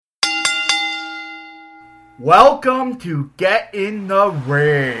Welcome to Get in the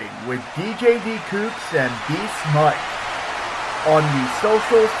Ring with DJ D Kooks and Beast Mike on the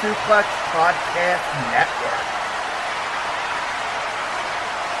Social Suplex Podcast Network.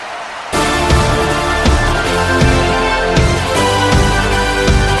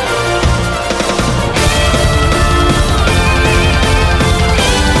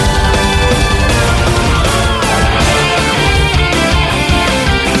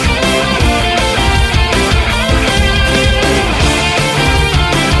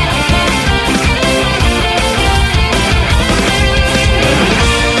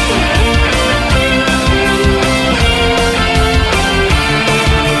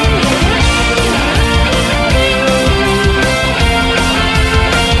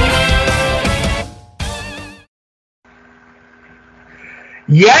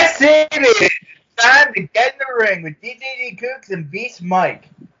 Yes, it is. Time to get in the ring with DJ D Kooks and Beast Mike.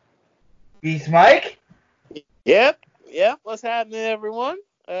 Beast Mike? Yep. What's happening, everyone?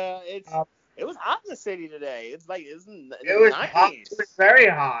 It was hot in the city today. It's like it was 90s. Hot. It was very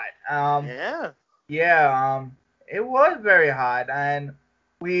hot. It was very hot, and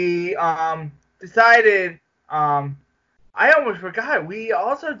we decided. I almost forgot. We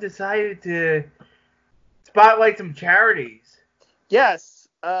also decided to spotlight some charities. Yes.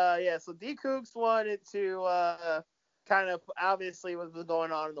 So D Kooks wanted to kind of obviously what's been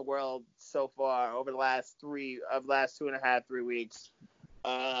going on in the world so far over the last 2.5-3 weeks.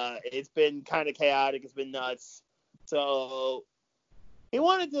 It's been kind of chaotic. It's been nuts. So he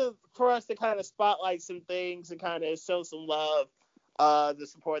wanted for us to kind of spotlight some things and kind of show some love, to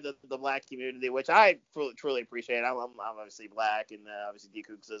support the black community, which I truly appreciate. I'm obviously black, and obviously D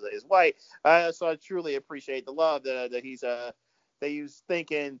Kooks is white. So I truly appreciate the love that he's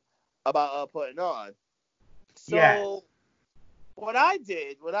thinking about putting on. So yeah. What I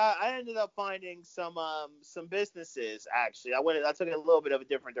did, I ended up finding some businesses. Actually, I took it a little bit of a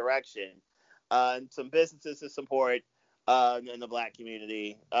different direction, and some businesses to support in the black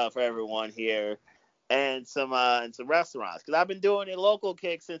community for everyone here, and some restaurants, because I've been doing a local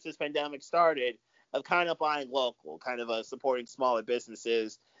kick since this pandemic started, of kind of buying local, kind of supporting smaller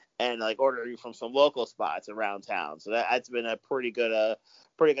businesses and like ordering from some local spots around town. So that's been a pretty good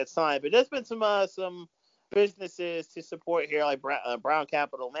sign. But there's been some businesses to support here, like Brown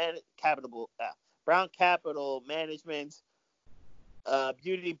Capital Management,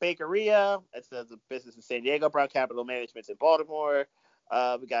 Beauty Bakeria. That's a business in San Diego. Brown Capital Management's in Baltimore.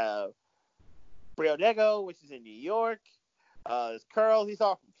 We got Brio Nego, which is in New York. There's Curl. He's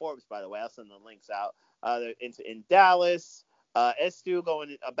all from Forbes, by the way. I'll send the links out. They're in Dallas. Estu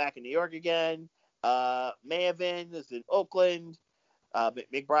going back in New York again. Mayavin is in Oakland.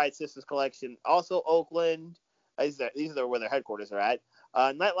 McBride Sisters Collection, also Oakland. These are where their headquarters are at.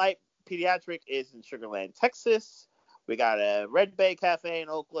 Nightlight Pediatric is in Sugar Land, Texas. We got a Red Bay Cafe in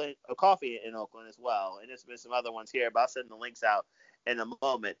Oakland, a coffee in Oakland as well. And there's been some other ones here, but I'll send the links out in a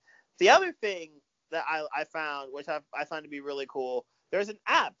moment. The other thing that I found, which I find to be really cool, there's an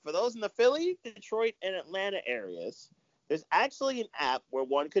app for those in the Philly, Detroit, and Atlanta areas. There's actually an app where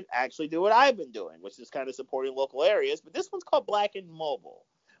one could actually do what I've been doing, which is kind of supporting local areas. But this one's called Black and Mobile,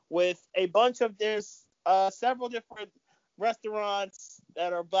 with a bunch of there's several different restaurants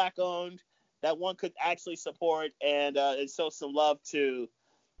that are black owned that one could actually support and show some love to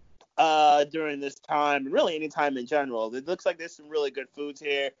during this time, and really any time in general. It looks like there's some really good foods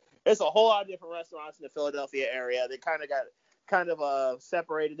here. There's a whole lot of different restaurants in the Philadelphia area. They kind of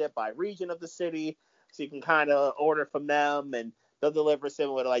separated it by region of the city. So you can kind of order from them, and they'll deliver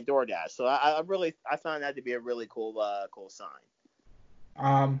similar to like DoorDash. So I found that to be a really cool sign.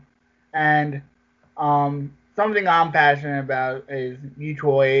 Something I'm passionate about is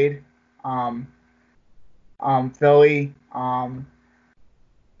mutual aid. Philly.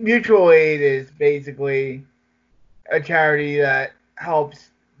 Mutual aid is basically a charity that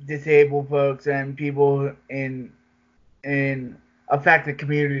helps disabled folks and people in affected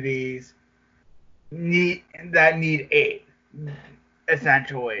communities need aid,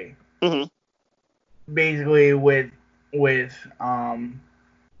 essentially. Mm-hmm. Basically with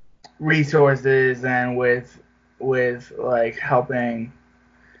resources and with like helping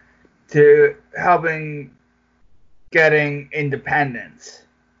getting independence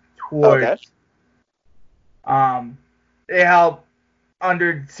towards. Okay. They help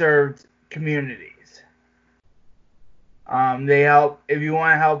underserved communities. They help if you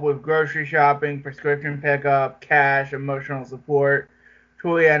want to help with grocery shopping, prescription pickup, cash, emotional support,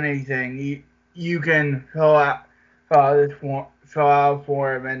 truly anything. You can fill out a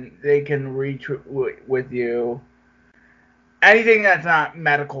form, and they can reach with you. Anything that's not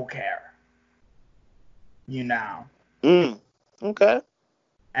medical care. you know. Okay.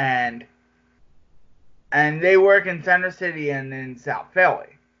 And they work in Center City and in South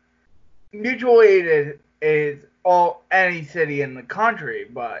Philly. Mutual aid is all any city in the country,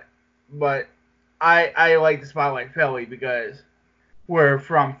 but I like to spotlight Philly because we're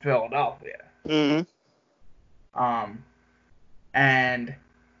from Philadelphia. Mm-hmm. And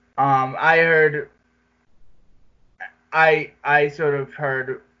I heard I sort of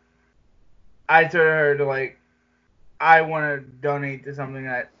heard like I want to donate to something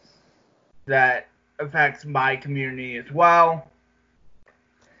that affects my community as well,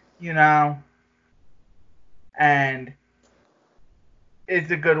 you know, and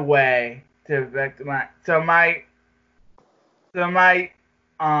it's a good way to affect my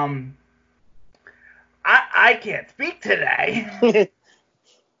I can't speak today.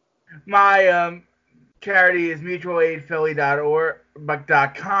 My charity is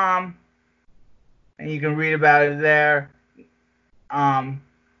mutualaidphilly.com, and you can read about it there. And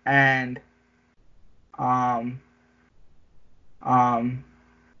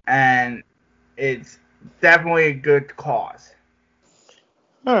and it's definitely a good cause.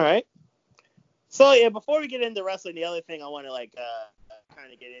 All right. So yeah, before we get into wrestling, the other thing I want to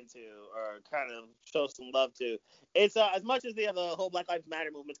kind of get into or kind of show some love to, it's as much as the whole Black Lives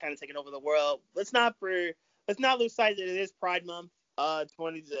Matter movement's kind of taking over the world. Let's not lose sight that it is Pride Month. Pride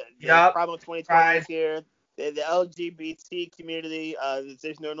Month 2020 is here. The LGBT community,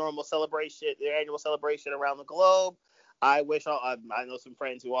 there's no normal celebration, their annual celebration around the globe. I know some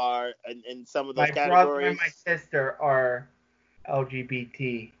friends who are in some of those categories. My brother and my sister are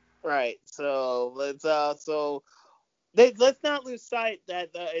LGBT. Right. So let's not lose sight that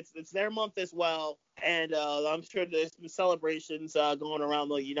it's their month as well, and I'm sure there's some celebrations going around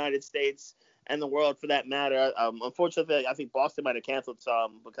the United States and the world for that matter. Unfortunately, I think Boston might have canceled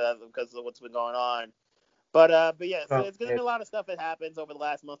some because of what's been going on. But yeah, so it's gonna be a lot of stuff that happens over the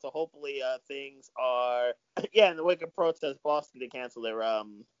last month. So hopefully things are in the wake of protests. Boston did cancel their a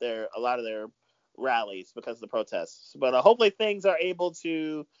lot of their rallies because of the protests. But hopefully things are able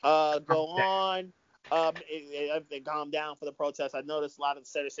to go on. They calmed down for the protests. I noticed a lot of the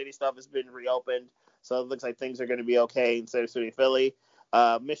Center City stuff has been reopened, so it looks like things are going to be okay in Center City, Philly.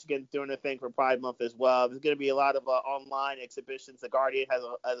 Michigan doing a thing for Pride Month as well. There's going to be a lot of online exhibitions. The Guardian has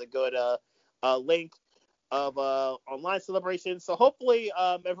a good link of online celebrations. So hopefully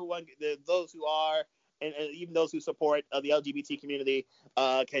everyone, those who are, and even those who support the LGBT community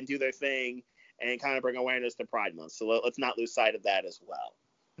can do their thing and kind of bring awareness to Pride Month. So let's not lose sight of that as well.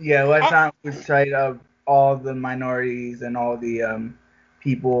 Yeah, let's not lose sight of all the minorities and all the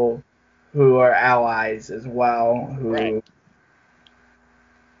people who are allies as well. Right.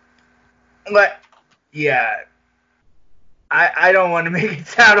 But yeah, I don't want to make it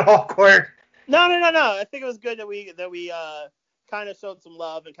sound awkward. No. I think it was good that we kind of showed some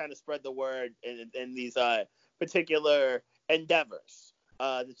love and kind of spread the word in these particular endeavors.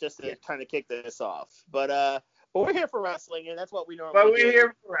 Just to kind of kick this off. But we're here for wrestling, and that's what we normally do. But we're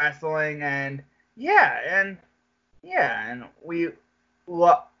here for wrestling, and we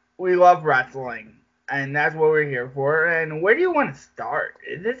love wrestling, and that's what we're here for. And where do you want to start?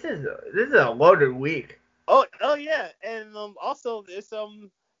 This is a loaded week. Oh yeah, and also there's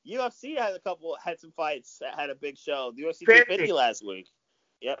some UFC had some fights, had a big show. The UFC 250 last week.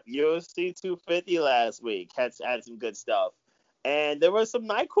 Yep, UFC 250 last week had some good stuff. And there were some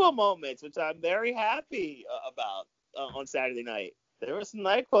NyQuil moments, which I'm very happy about on Saturday night. There were some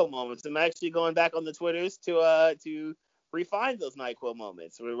NyQuil moments. I'm actually going back on the Twitters to refine those NyQuil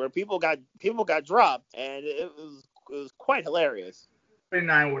moments where people got dropped, and it was quite hilarious.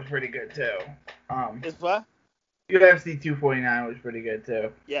 249 was pretty good too. Is what? UFC 249 was pretty good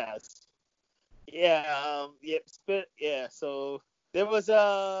too. Yes. Yeah. Yeah. So there was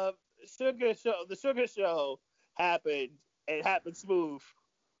a sugar show. The sugar show happened. It happened smooth.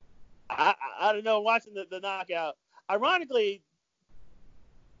 I don't know, watching the knockout. Ironically,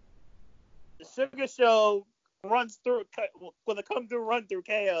 the Sugar Show runs through with a come through run through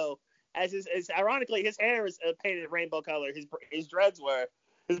KO. Ironically, his hair is painted rainbow color. His dreads were,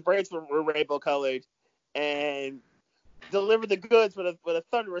 his braids were rainbow colored, and delivered the goods with a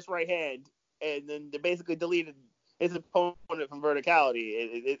thunderous right hand, and then they basically deleted his opponent from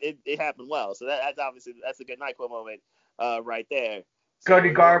verticality. It happened well. So that's obviously a good NyQuil moment. Right there.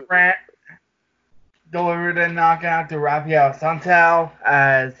 Cody Garbrandt delivered a knockout to Rafael Santel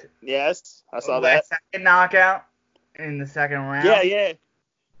as yes, I saw that second knockout in the second round. Yeah.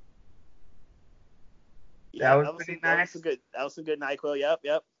 That was pretty nice. That was some good NyQuil.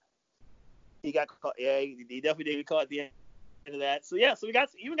 Yep. He got caught. Yeah, he definitely did get caught at the end. into that. So yeah, so we got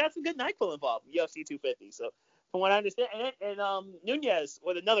some good NyQuil involved in UFC 250. So from what I understand, and Nunes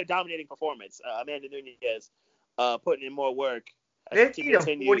with another dominating performance. Amanda Nunes putting in more work as she 50 to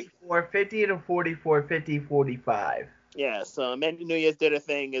continues. 44, 50 to 44, 50, 45. Yeah, so Amanda Nunes did her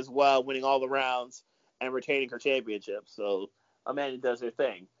thing as well, winning all the rounds and retaining her championship. So Amanda does her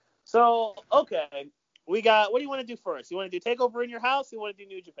thing. So, okay, we got, what do you want to do first? You want to do TakeOver in your house? Or you want to do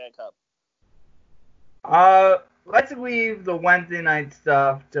New Japan Cup? Let's leave the Wednesday night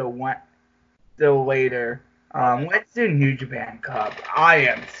stuff till later. Let's do New Japan Cup. I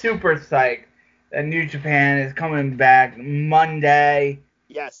am super psyched that New Japan is coming back Monday.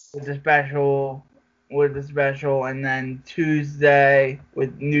 Yes. With the special, and then Tuesday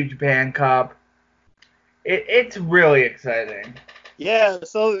with New Japan Cup. It's really exciting. Yeah,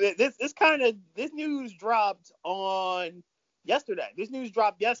 so this news dropped on yesterday. This news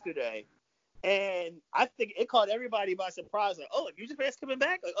dropped yesterday, and I think it caught everybody by surprise. Like, oh, New Japan's coming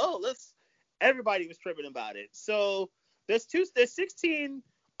back. Like, oh, everybody was tripping about it. So there's 16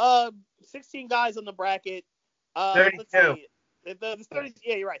 guys on the bracket. 32. Let's see. There's 30,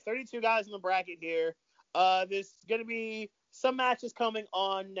 yeah, you're right. 32 guys in the bracket here. There's going to be some matches coming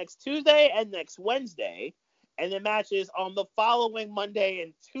on next Tuesday and next Wednesday, and then matches on the following Monday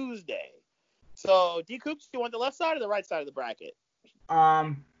and Tuesday. So, D. Coops, you want the left side or the right side of the bracket?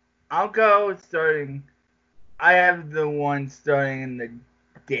 I'll go starting. I have the one starting in the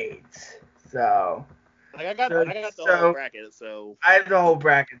dates. So. Like I got the whole bracket. So. I have the whole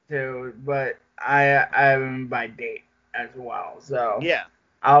bracket too, but I have them by date as well. So. Yeah.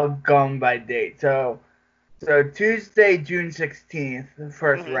 I'll go them by date. So Tuesday, June 16th, the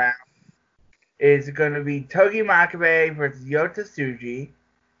first round, is going to be Togi Makabe versus Yota Tsuji,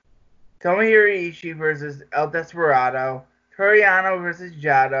 Tomohiro Ishii versus El Desperado, Toriano versus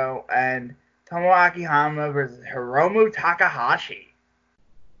Jado, and Tomoaki Hama versus Hiromu Takahashi.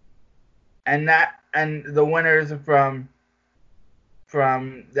 And the winners from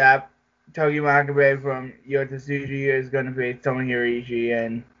that Togi Makabe from Yota Tsuji is going to face Tomohiro Ishii,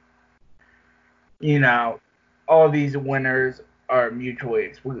 and all these winners are mutually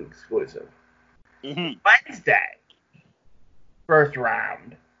exclusive. Mm-hmm. Wednesday, first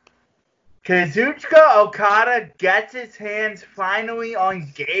round. Kazuchika Okada gets his hands finally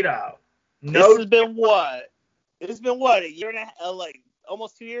on Gato. This has been what? It's been what? A year and a half? Like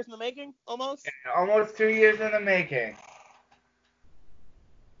almost 2 years in the making? Almost? Yeah, almost 2 years in the making.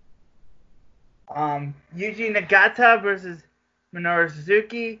 Yuji Nagata versus Minoru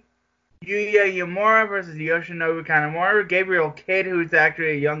Suzuki. Yuya Uemura versus Yoshinobu Kanemaru. Gabriel Kidd, who's actually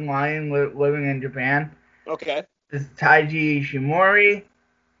a young lion living in Japan. Okay. This is Taiji Ishimori.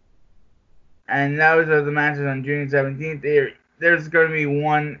 And those are the matches on June 17th. There's going to be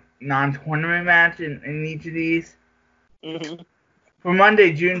one non-tournament match in each of these. Mm-hmm. For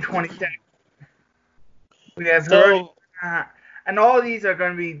Monday, June 22nd, we have and all of these are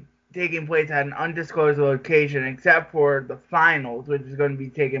going to be taking place at an undisclosed location, except for the finals, which is going to be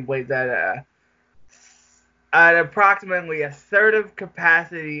taking place at approximately a third of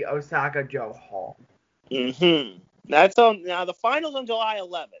capacity Osaka-jo Hall. Mm-hmm. Now the finals on July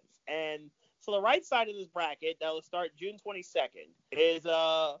 11th, and so the right side of this bracket that will start June 22nd is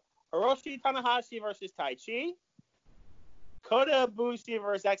Hiroshi Tanahashi versus Taichi, Kota Ibushi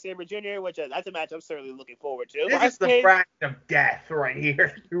versus Zack Sabre Jr., which that's a match I'm certainly looking forward to. This is the bracket of death right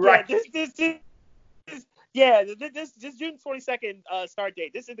here. Right. This June 22nd start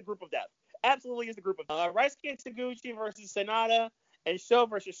date. This is the group of death. Absolutely is the group of death. Ryusuke Taguchi versus Sanada and Sho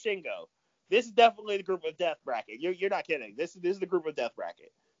versus Shingo. This is definitely the group of death bracket. You're not kidding. This is the group of death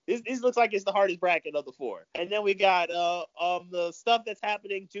bracket. This looks like it's the hardest bracket of the four. And then we got the stuff that's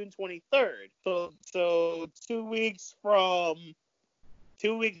happening June 23rd. So 2 weeks from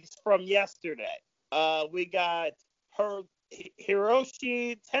yesterday. We got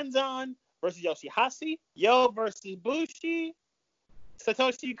Hiroshi Tenzan versus Yoshihashi, Yo versus Bushi,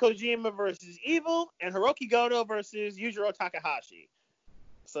 Satoshi Kojima versus Evil, and Hiroki Goto versus Yujiro Takahashi.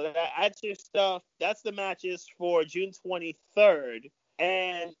 So that's your stuff. That's the matches for June 23rd.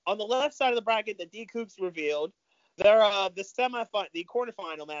 And on the left side of the bracket that D. Coops revealed, the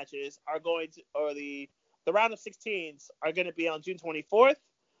quarterfinal matches are going to, or the round of 16s are going to be on June 24th.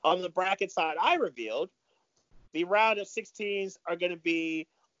 On the bracket side I revealed, the round of 16s are going to be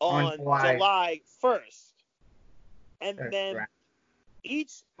on July 1st. And then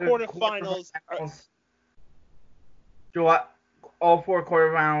each quarterfinals are... All four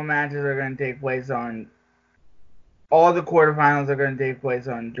quarterfinal matches are going to take place on... All the quarterfinals are going to take place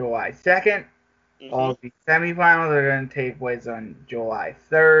on July 2nd. Mm-hmm. All the semifinals are going to take place on July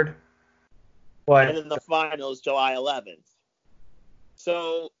 3rd. And then the finals, July 11th.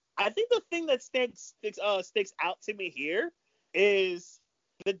 So I think the thing that sticks out to me here is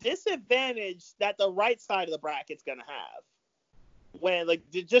the disadvantage that the right side of the bracket's gonna have when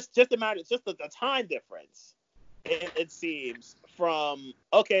just the time difference. It seems from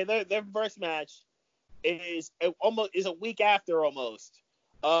their first match is a week after almost.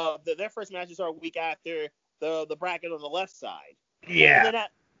 Their first matches are a week after the bracket on the left side. Yeah.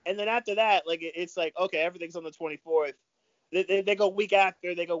 And then after that, it's like, okay, everything's on the 24th. They go week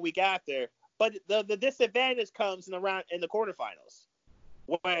after. But the disadvantage comes in the quarterfinals,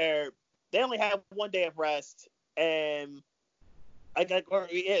 where they only have 1 day of rest, and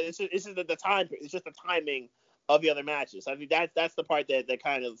it's just the time. It's just the timing of the other matches. I mean, that's the part that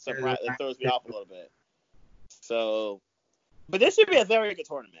kind of that throws me off a little bit. So, but this should be a very good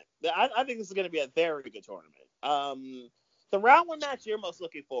tournament. I think this is going to be a very good tournament. The round 1 match you're most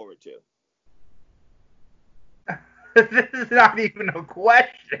looking forward to? This is not even a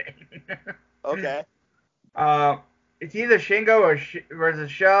question. Okay. It's either Shingo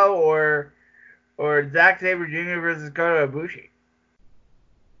versus Sho or Zack Sabre Jr. versus Kota Ibushi.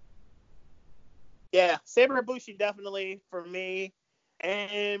 Yeah, Sabre Ibushi definitely for me,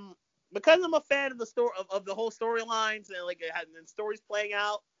 and because I'm a fan of the story of the whole storylines and stories playing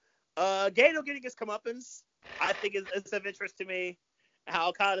out, Gato getting his comeuppance, I think is of interest to me. How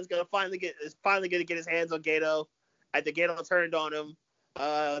Okada's finally going to get his hands on Gato after Gato turned on him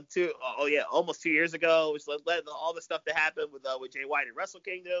almost 2 years ago, which led to all the stuff that happened with Jay White and Wrestle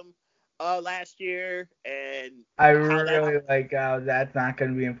Kingdom last year, and I really like how that's not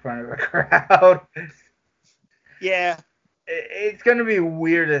going to be in front of a crowd. Yeah, it's going to be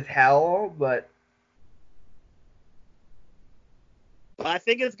weird as hell, but I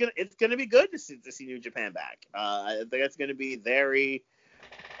think it's gonna be good to see New Japan back. I think it's gonna be very.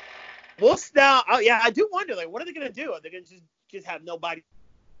 Well, now, I do wonder, what are they gonna do? Are they gonna just have nobody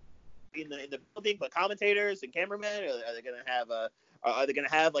in the building but commentators and cameramen? Or are they gonna have Are they gonna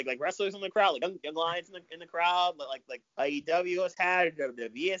have like wrestlers in the crowd, like young lions in the crowd, like AEW has had, or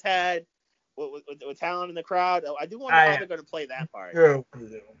WWE has had, with talent in the crowd? I do wonder how they're gonna play that part.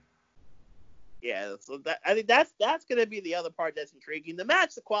 Yeah, so I think that's going to be the other part that's intriguing. The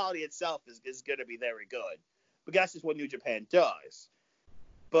match, the quality itself is going to be very good, but that's just what New Japan does.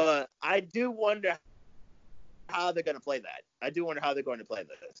 But I do wonder how they're going to play that. I do wonder how they're going to play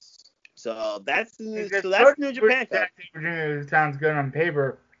this. So that's New Japan Cup. Sounds good on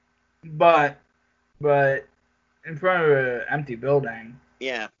paper, but in front of an empty building.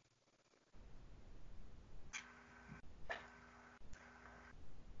 Yeah.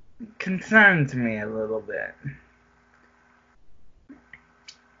 Concerns me a little bit.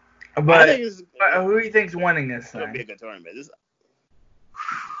 But who do you think's winning this thing? It'll be a good tournament.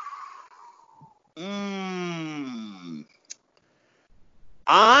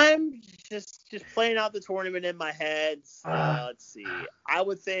 I'm just playing out the tournament in my head. Let's see. I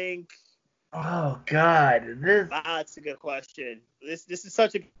would think. Oh God, that's a good question. This is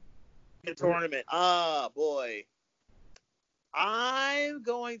such a good tournament. Boy. I'm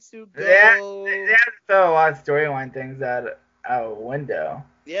going to go. They have to throw a lot of storyline things out a window.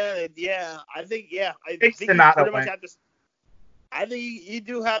 Yeah. I think I think you pretty much have to. I think you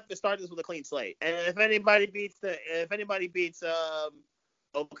do have to start this with a clean slate. And if anybody beats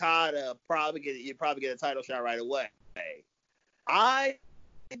Okada, you probably get a title shot right away. I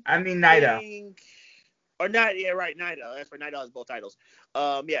mean Naito. Or not? Yeah, right. Naito. That's right. Naito has both titles.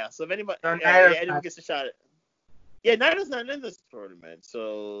 Yeah. So if anybody, anyone gets a shot at. Yeah, Naito's not in this tournament,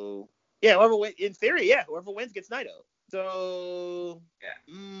 so yeah, whoever wins, in theory, whoever wins gets Naito. So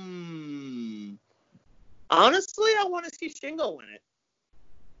honestly, I want to see Shingo win it.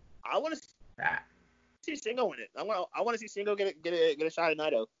 I want to see Shingo win it. I want to see Shingo get a shot at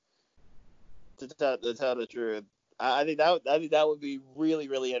Naito. To tell the truth, I think that would be really,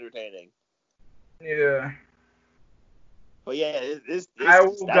 really entertaining. Yeah. But yeah, I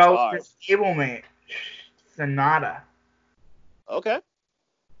will go with stablemate. Sonata. Okay.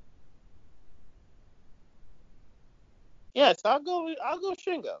 Yes, I'll go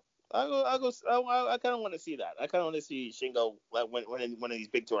Shingo. I kind of want to see that. I kind of want to see Shingo win one of these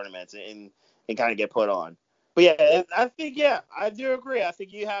big tournaments and kind of get put on. But yeah, I think I do agree. I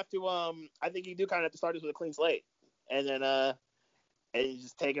think you have to I think you do kind of have to start this with a clean slate, and then and you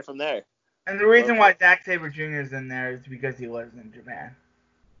just take it from there. And the reason why Zack Sabre Jr. is in there is because he lives in Japan.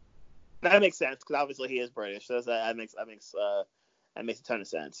 That makes sense because obviously he is British, so that makes a ton of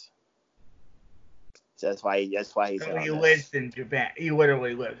sense. So that's why he's. So he lives in Japan. He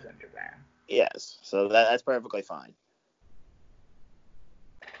literally lives in Japan. Yes, so that's perfectly fine.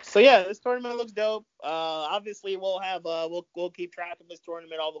 So yeah, this tournament looks dope. Obviously we'll have we'll keep track of this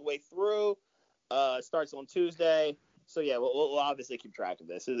tournament all the way through. It starts on Tuesday. So yeah, we'll obviously keep track of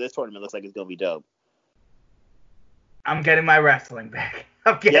this. This tournament looks like it's gonna be dope. I'm getting my wrestling back.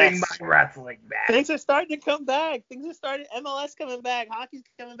 I'm getting my wrestling back. Things are starting to come back. MLS coming back. Hockey's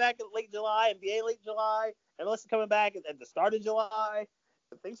coming back in late July. NBA late July. MLS is coming back at the start of July.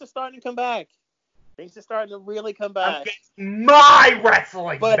 Things are starting to come back. Things are starting to really come back. I'm getting my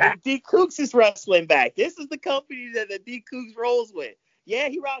wrestling back. But D Kooks is wrestling back. This is the company that D Kooks rolls with. Yeah,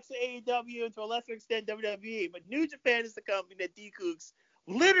 he rocks the AEW and to a lesser extent WWE, but New Japan is the company that D Kooks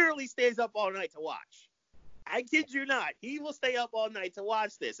literally stays up all night to watch. I kid you not. He will stay up all night to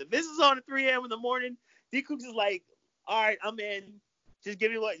watch this. If this is on at 3 a.m. in the morning, D Kooks is like, all right, I'm in. Just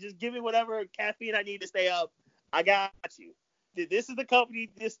give me whatever caffeine I need to stay up. I got you. This is the company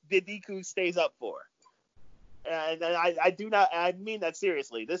that D Kooks stays up for. And I mean that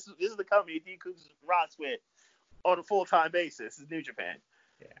seriously. This is the company D Kooks rocks with on a full-time basis, is New Japan.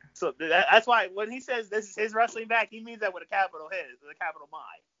 Yeah. So that's why when he says this is his wrestling back, he means that with a capital my.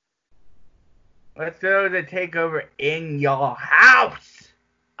 Let's go to the takeover in your house.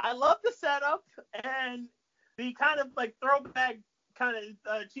 I love the setup and the kind of like throwback kind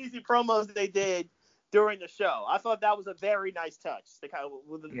of cheesy promos they did during the show. I thought that was a very nice touch. The kind of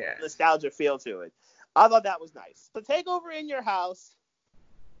with the nostalgia feel to it. I thought that was nice. The takeover in your house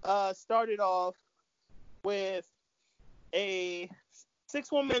started off with a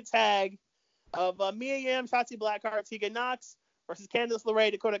 6-woman tag of Mia Yim, Shotzi Blackheart, Tegan Nox versus Candice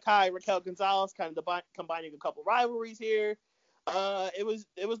LeRae, Dakota Kai, Raquel Gonzalez, kind of combining a couple rivalries here. It was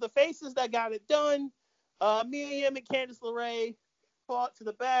the faces that got it done. Mia Yim and Candice LeRae fought to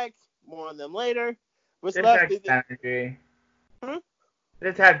the back. More on them later. This had good energy.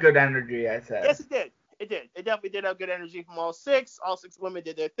 This had good energy, I said. Yes, it did. It did. It definitely did have good energy from all six. All 6 women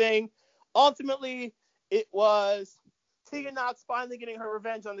did their thing. Ultimately, it was Tegan Nox finally getting her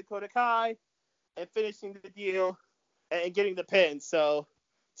revenge on Dakota Kai and finishing the deal and getting the pin. So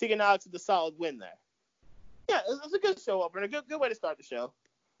Tegan Nox with a solid win there. Yeah, it was a good show opener. A good way to start the show.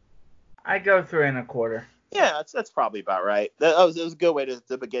 I go 3 1/4. Yeah, that's probably about right. It was a good way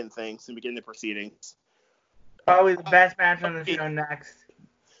to begin things and begin the proceedings. Probably the best match on the show next.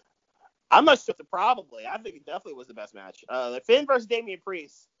 I'm not sure. Probably. I think it definitely was the best match. Finn versus Damian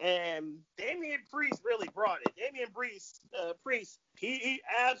Priest. And Damian Priest really brought it. Damian Priest, he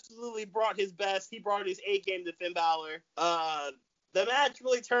absolutely brought his best. He brought his A game to Finn Balor. The match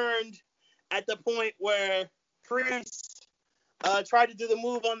really turned at the point where Priest tried to do the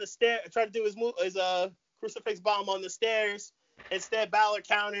move on the stair, tried to do his crucifix bomb on the stairs. Instead, Balor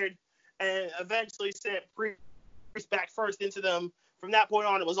countered and eventually sent Priest back first into them. From that point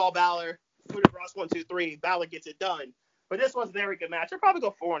on, it was all Balor. Coup de grace 1, 2, 3. Balor gets it done. But this was a very good match. I'd probably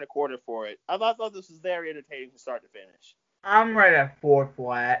go 4 1/4 for it. I thought this was very entertaining from start to finish. I'm right at 4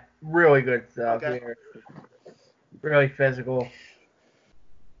 flat. Really good stuff here. Really physical.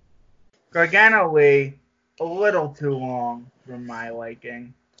 Gargano Lee, a little too long for my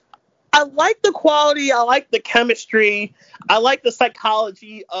liking. I like the quality. I like the chemistry. I like the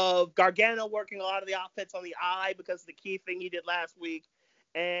psychology of Gargano working a lot of the offense on the eye because of the key thing he did last week,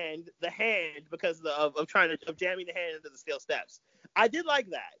 and the hand because of jamming the hand into the steel steps. I did like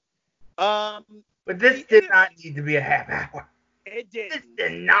that. But this did not need to be a half hour. It did. This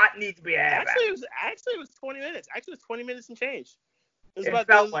did not need to be a half hour. Actually, it was 20 minutes. Actually, it was 20 minutes and change. It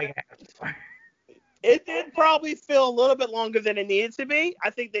felt like a half hour. It did probably feel a little bit longer than it needed to be.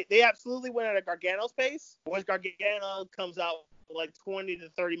 I think they absolutely went at a Gargano's pace. Once Gargano comes out with like 20 to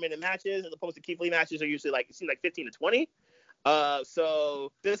 30 minute matches, as opposed to Keith Lee matches are usually like 15 to 20.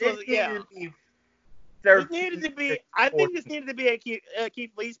 So this was This needed to be. I think this needed to be a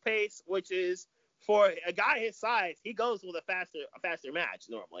Keith Lee's pace, which is for a guy his size, he goes with a faster match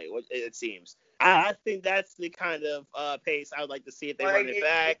normally. It seems. I think that's the kind of pace I would like to see if they run it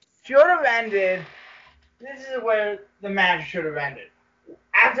back. Should have ended. This is where the match should have ended.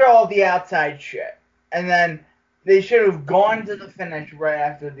 After all the outside shit. And then they should have gone to the finish right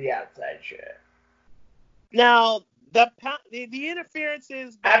after the outside shit. Now, the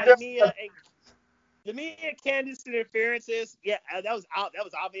interferences by Mia and Candice interferences, yeah, that was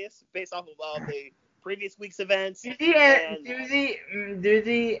obvious based off of all the previous week's events. Do the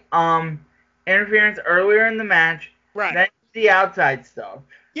interference earlier in the match, right? Then the outside stuff.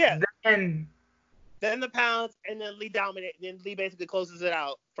 Yeah. Then the pounce, and then Lee dominates, and then Lee basically closes it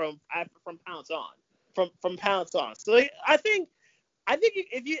out from pounce on. From pounce on. So I think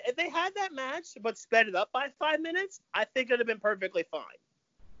if they had that match but sped it up by 5 minutes, I think it would have been perfectly fine.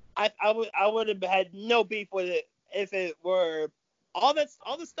 I would have had no beef with it if it were all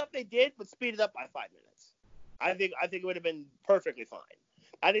the stuff they did would speed it up by 5 minutes. I think it would have been perfectly fine.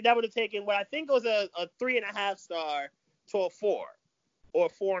 I think that would have taken what I think was a 3.5 star to a 4 or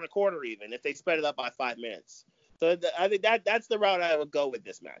 4.25 even if they sped it up by 5 minutes. So I think that's the route I would go with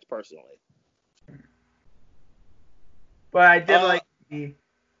this match personally. But I did like the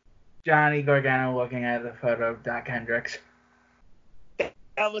Johnny Gargano looking at the photo of Doc Hendricks.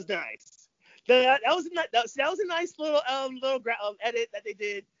 That was nice. That was a nice little edit that they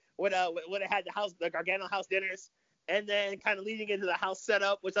did when it had the Gargano house dinners, and then kind of leading into the house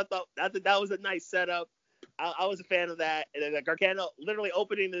setup, which I thought that was a nice setup. I was a fan of that, and then Gargano literally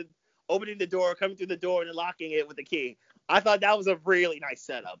opening the door, coming through the door, and then locking it with the key. I thought that was a really nice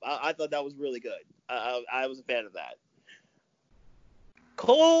setup. I thought that was really good. I was a fan of that.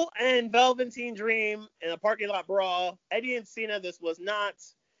 Cole and Velveteen Dream in a parking lot brawl. Eddie and Cena. This was not.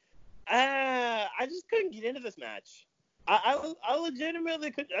 I just couldn't get into this match. I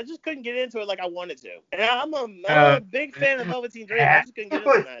legitimately just couldn't get into it like I wanted to. And I'm a big fan of Velveteen Dream. I just couldn't get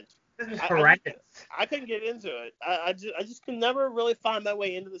into the match. This was horrendous. I couldn't get into it. I just could never really find my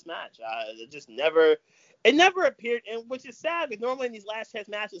way into this match. It never appeared, and which is sad because normally in these last chance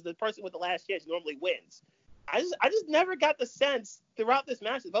matches, the person with the last chance normally wins. I just never got the sense throughout this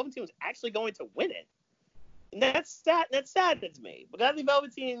match that Velveteen was actually going to win it. And that's sad. That saddens me. But I think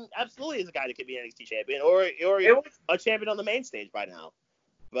Velveteen absolutely is a guy that could be an NXT champion or a champion on the main stage by now.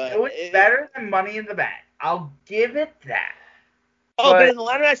 But it was better than Money in the Bank. I'll give it that. Oh, but in the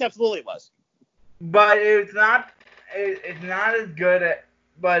ladder match, absolutely was. But it's not as good.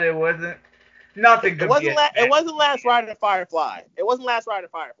 But it wasn't nothing good. It wasn't Last Ride of Firefly. It wasn't Last Ride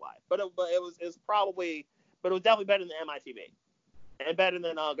of Firefly. But it was definitely better than MITV and better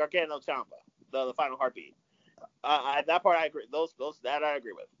than Gargano Ciampa, the Final Heartbeat. That part I agree. That I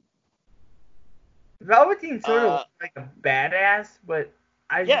agree with. Velveteen sort of looked like a badass, but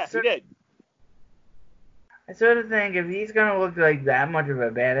he did. I sort of think if he's gonna look like that much of a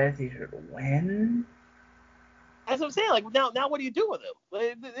badass, he should win. That's what I'm saying. Like now, what do you do with him?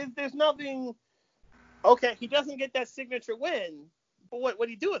 Like, there's nothing. Okay, he doesn't get that signature win, but what do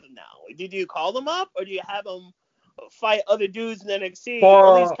you do with him now? Do you call him up, or do you have him fight other dudes in NXT,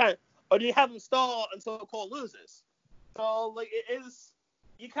 or do you have him stall until Cole loses? So like it is,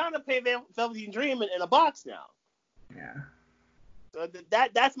 you kind of pay Velveteen Dream in a box now. Yeah. So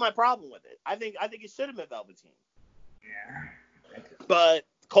that's my problem with it. I think it should have been Velveteen. Yeah. But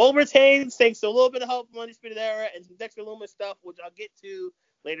Cole retains thanks to a little bit of help from Undisputed Era and some Dexter Lumis stuff, which I'll get to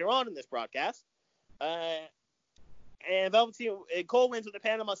later on in this broadcast. And Cole wins with the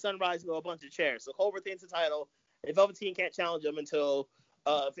Panama Sunrise and a bunch of chairs. So Cole retains the title, and Velveteen can't challenge him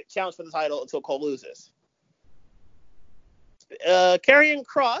challenge for the title until Cole loses. Karrion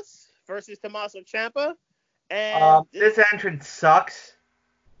Kross versus Tommaso Ciampa. And this entrance sucks.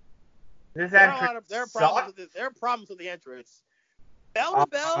 There are problems with the entrance. Bell to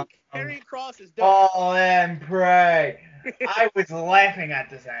bell, Karrion Kross is dope. Fall and pray. I was laughing at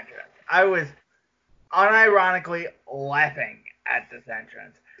this entrance. I was unironically laughing at this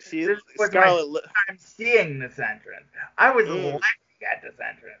entrance. This was my first time seeing this entrance. I was laughing at this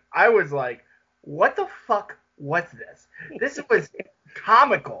entrance. I was like, what the fuck was this? This was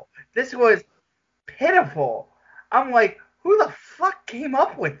comical. This was pitiful. I'm like, who the fuck came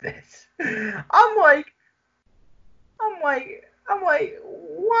up with this? I'm like,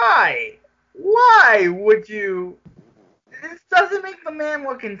 why? Why would you? This doesn't make the man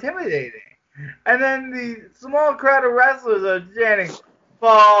look intimidating. And then the small crowd of wrestlers are chanting,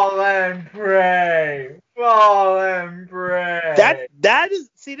 fall and pray. Fall and pray. That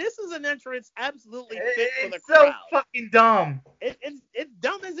is, see, this is an entrance absolutely fit for the crowd. It's so fucking dumb. It's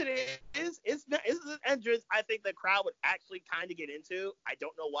dumb as it is. It's an entrance I think the crowd would actually kind of get into. I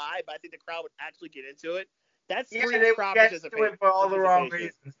don't know why, but I think the crowd would actually get into it. That's they would get into it for all the wrong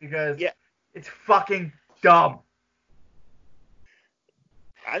reasons because it's fucking dumb.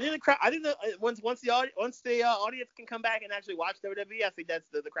 I think the crowd. I think once the audience can come back and actually watch WWE, I think that's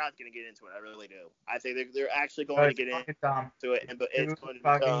the crowd's going to get into it. I really do. I think they're actually going to get into it, and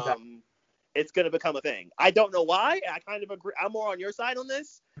it's going to become a thing. I don't know why. I kind of agree. I'm more on your side on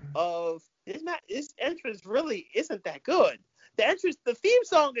this. This entrance really isn't that good. The theme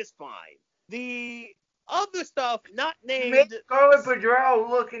song is fine. The other stuff not named. Make Scarlett Bordeaux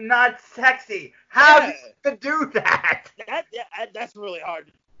looking not sexy. How do you do that? That's really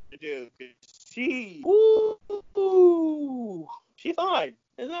hard to do. She's fine.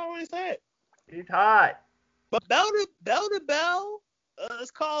 There's no way to say it. She's hot. But bell to bell,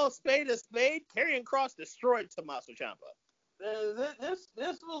 let's call a spade a spade. Karrion Kross destroyed Tommaso Ciampa. This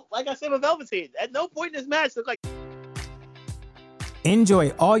was, like I said with Velveteen, at no point in this match looked like. Enjoy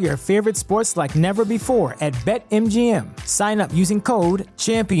all your favorite sports like never before at BetMGM. Sign up using code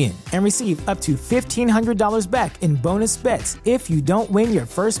CHAMPION and receive up to $1,500 back in bonus bets if you don't win your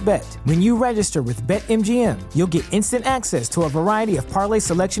first bet. When you register with BetMGM, you'll get instant access to a variety of parlay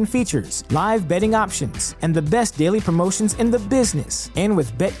selection features, live betting options, and the best daily promotions in the business. And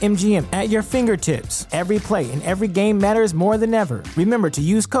with BetMGM at your fingertips, every play and every game matters more than ever. Remember to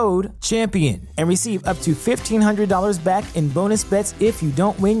use code CHAMPION and receive up to $1,500 back in bonus bets if you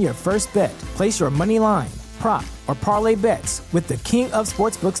don't win your first bet. Place your money line, prop, or parlay bets with the king of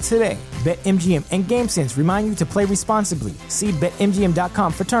sportsbooks today. BetMGM and GameSense remind you to play responsibly. See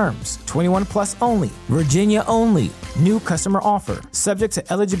BetMGM.com for terms. 21 plus only. Virginia only. New customer offer. Subject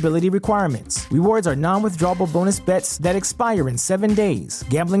to eligibility requirements. Rewards are non-withdrawable bonus bets that expire in 7 days.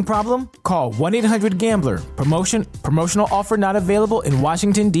 Gambling problem? Call 1-800-GAMBLER. Promotional offer not available in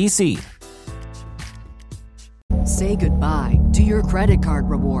Washington, D.C. Say goodbye to your credit card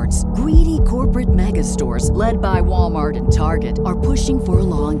rewards. Greedy corporate mega stores, led by Walmart and Target, are pushing for a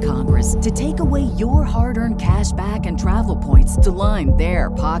law in Congress to take away your hard-earned cash back and travel points to line their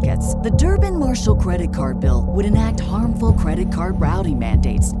pockets. The Durbin-Marshall credit card bill would enact harmful credit card routing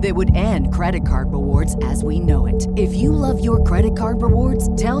mandates that would end credit card rewards as we know it. If you love your credit card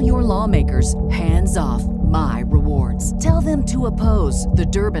rewards, tell your lawmakers, hands off my rewards. Tell them to oppose the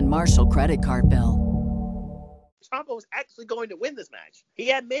Durbin-Marshall credit card bill. Ciampa was actually going to win this match. He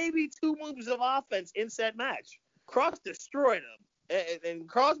had maybe 2 moves of offense in said match. Cross destroyed him, and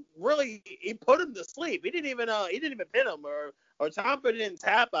Cross really he put him to sleep. He didn't even pin him or Ciampa didn't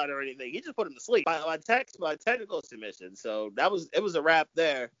tap out or anything. He just put him to sleep by technical submission. So it was a wrap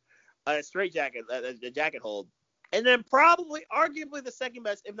there. Straight jacket, the jacket hold, and then probably arguably the second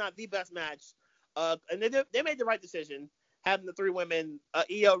best, if not the best match. And they made the right decision having the 3 women,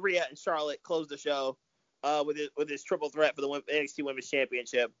 Io, Rhea, and Charlotte close the show. With his triple threat for the NXT Women's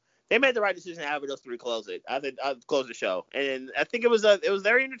Championship, they made the right decision having those 3 close it. I think I'd close the show, and I think it was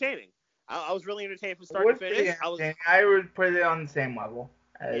very entertaining. I was really entertained from start to finish. I would put it on the same level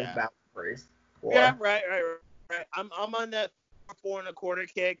as Battle Priest. Yeah, right. I'm on that 4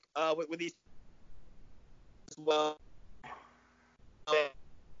 1/4 kick with these as well.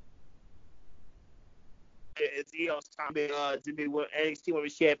 It's Io's time to be NXT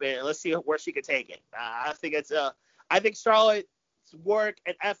Women's Champion, and let's see where she can take it. I think Charlotte's work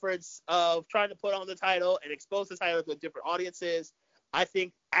and efforts of trying to put on the title and expose the title to different audiences, I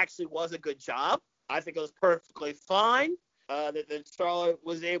think actually was a good job. I think it was perfectly fine that Charlotte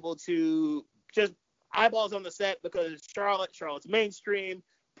was able to just eyeballs on the set because Charlotte's mainstream,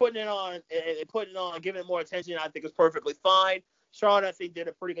 putting it on, giving it more attention, I think was perfectly fine. Charlotte, I think, did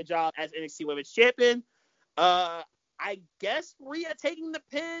a pretty good job as NXT Women's Champion. I guess Rhea taking the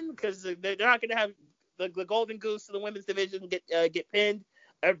pin because they're not going to have the Golden Goose of the women's division get pinned,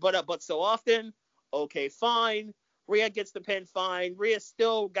 but so often. Okay, fine. Rhea gets the pin, fine. Rhea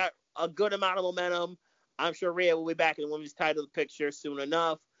still got a good amount of momentum. I'm sure Rhea will be back in the women's title picture soon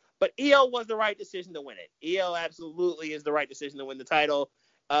enough. But Io was the right decision to win it. Io absolutely is the right decision to win the title.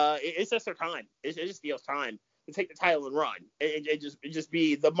 It's just her time. It's just Io's time to take the title and run. It just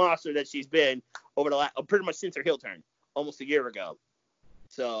be the monster that she's been over the last, pretty much since her heel turn almost a year ago.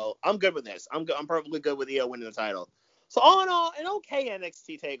 So I'm good with this. I'm perfectly good with Io winning the title. So all in all, an okay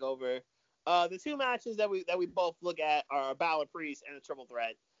NXT takeover. The 2 matches that we both look at are Balor Priest and a triple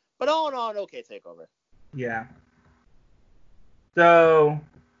threat. But all in all, an okay takeover. Yeah. So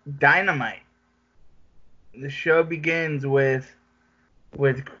Dynamite. The show begins with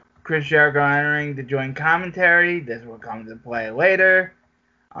Chris Jericho entering to join commentary. This will come to play later.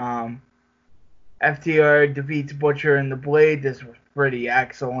 FTR defeats Butcher and the Blade. This was pretty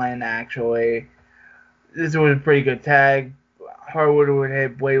excellent, actually. This was a pretty good tag. Harwood would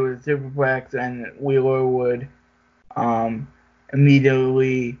hit Blade with a superplex, and Wheeler would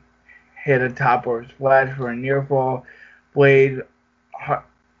immediately hit a top rope splash for a near fall. Blade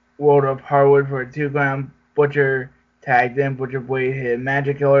rolled up Harwood for a 2 count. Butcher tagged in. Butcher Blade hit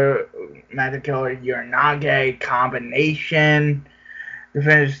Magic Killer Uranage combination. The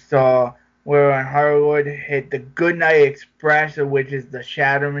finish saw where Harwood hit the Goodnight Express, which is the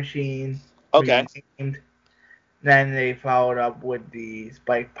Shatter Machine. Okay. Then they followed up with the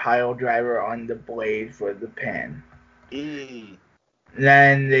Spike Pile Driver on the Blade for the pin.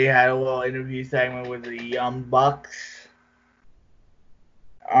 Then they had a little interview segment with the Young Bucks.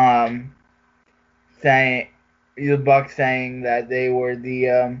 Saying that they were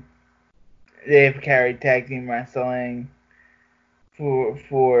they've carried tag team wrestling for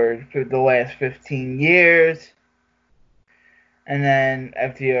the last 15 years. And then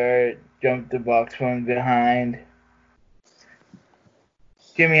FTR jumped the Bucks from behind.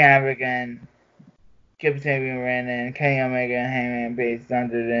 Jimmy Havoc and Kip Sabian ran in. Kenny Omega and Hangman Page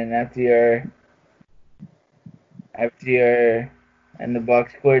thundered in. FTR and the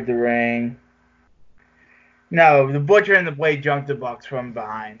Bucks cleared the ring. No, the Butcher and the Blade jumped the Bucks from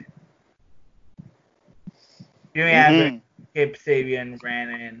behind. Jimmy Havoc, Kip Sabian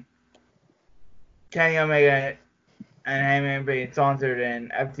ran in. Kenny Omega and Hangman Page sauntered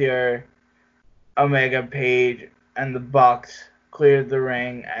in. FTR, Omega, Page, and the Bucks cleared the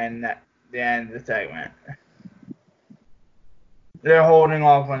ring and the end of the segment. They're holding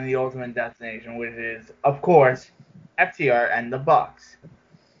off on the ultimate destination, which is, of course, FTR and the Bucks.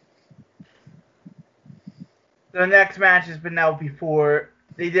 The next match is Penelope Ford.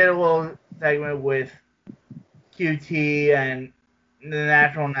 They did a little segment with QT and the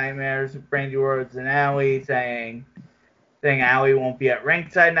Natural Nightmares, Brandy Rhodes and Allie, saying Allie won't be at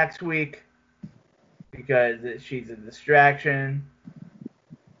ringside next week because she's a distraction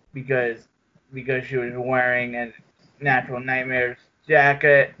because she was wearing a Natural Nightmares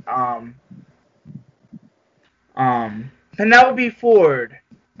jacket. Penelope Ford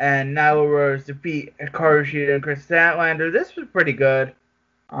and Nyla Rose defeat Hikaru Shida and Kris Statlander. This was pretty good.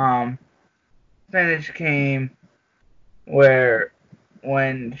 Finish came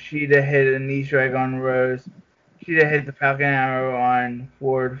when Shida hit a knee strike on Rose. Shida hit the Falcon Arrow on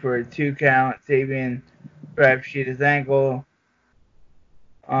Ford for a 2 count. Sabian grabbed Shida's ankle.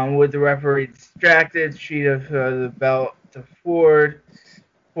 With the referee distracted, Shida threw the belt to Ford.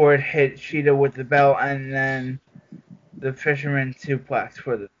 Ford hit Shida with the belt, and then the Fisherman suplex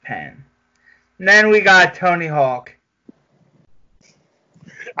for the pin. And then we got Tony Hawk.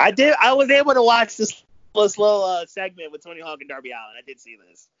 I was able to watch this little segment with Tony Hawk and Darby Allin. I did see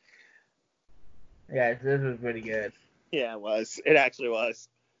this. Yes, this was pretty good. Yeah, it was. It actually was.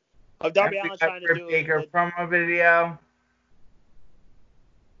 Darby Allin trying to do Baker promo video.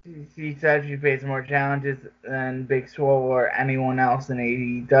 She said she faced more challenges than Big Swole or anyone else in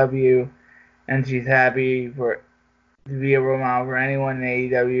AEW, and she's happy to be a role model for anyone in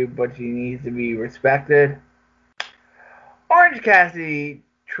AEW, but she needs to be respected. Orange Cassidy,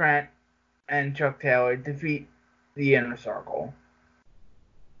 Trent, and Chuck Taylor defeat the Inner Circle.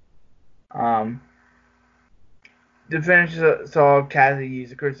 The finish saw Cassidy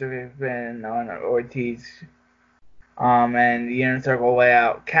use a crucifix pin on Ortiz. And the Inner Circle lay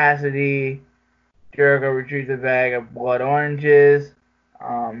out Cassidy. Jericho retrieves a bag of blood oranges.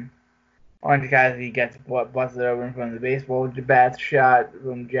 Orange Cassidy gets busted open from the baseball bat shot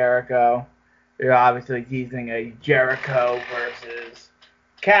from Jericho. They're obviously teasing a Jericho versus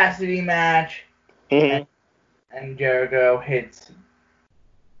Cassidy match. Mm-hmm. And Jericho hits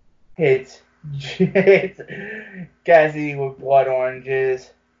Cassidy with blood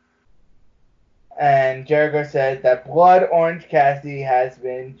oranges. And Jericho said that Blood Orange Cassidy has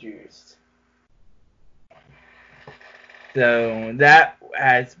been juiced. So that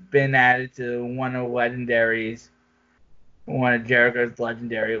has been added to one of Jericho's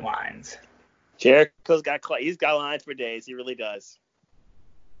legendary lines. Jericho's he's got lines for days. He really does.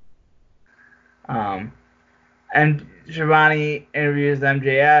 And Shivani interviews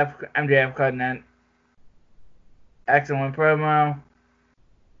MJF. MJF cut an excellent promo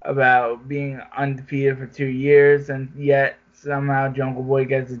about being undefeated for 2 years, and yet somehow Jungle Boy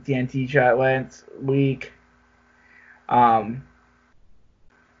gets a TNT shot last week. I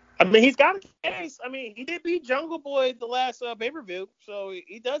mean, he's got a case. I mean, he did beat Jungle Boy the last pay-per-view, so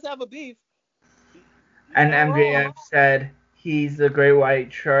he does have a beef. And MJF said he's the great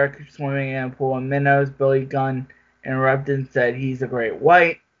white shark swimming in a pool of minnows. Billy Gunn interrupted and said he's a great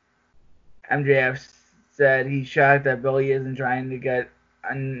white. MJF said he's shocked that Billy isn't trying to get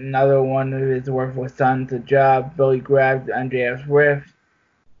another one of his worthless sons a job. Billy grabbed MJF's wrist.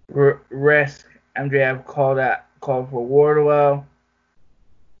 MJF called for Wardlow.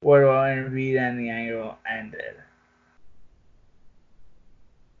 Wardlow intervened and the angle ended.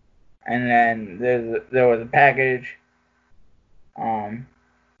 And then there was a package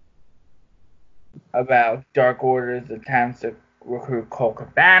about Dark Order's attempts to recruit Colt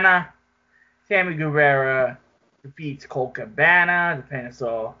Cabana. Sammy Guevara defeats Colt Cabana. The fans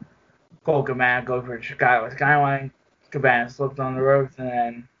saw Colt Cabana go for the Chicago Skyline. Cabana slipped on the ropes, and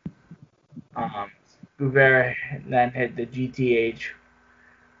then Guevara then hit the GTH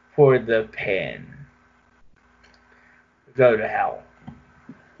for the pin. Go to hell.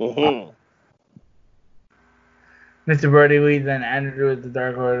 Mm-hmm. Mr. Brody Lee then entered with the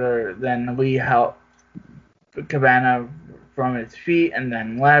Dark Order. Then Lee helped Cabana from his feet and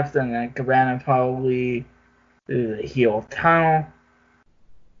then left, and then Cabana followed Lee through the heel tunnel.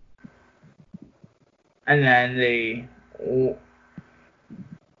 And then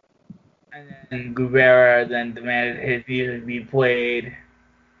And then Guevara then demanded his music be played.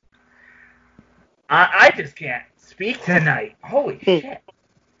 I just can't speak tonight. Holy shit.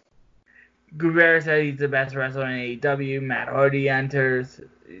 Guevara said he's the best wrestler in AEW. Matt Hardy enters.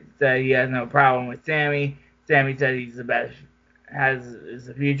 Said he has no problem with Sammy. Sammy said he's the best, is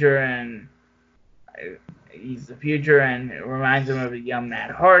the future, and he's the future, and it reminds him of a young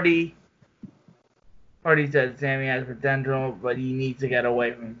Matt Hardy. Hardy said Sammy has potential, but he needs to get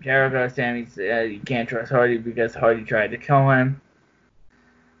away from Jericho. Sammy said he can't trust Hardy because Hardy tried to kill him.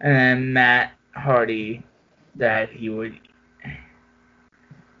 And then Matt Hardy said he would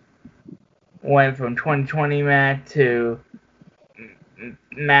went from 2020 Matt to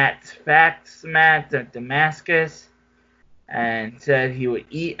Matt's Facts Matt at Damascus, and said he would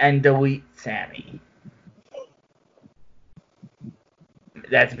eat and delete Sammy.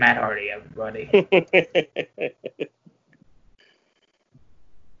 That's Matt Hardy, everybody.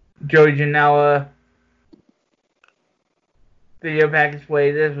 Joey Janela video package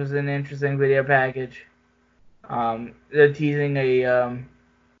play. This was an interesting video package. They're teasing a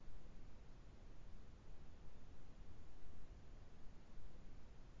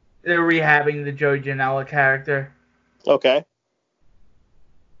they're rehabbing the Joey Janela character. Okay.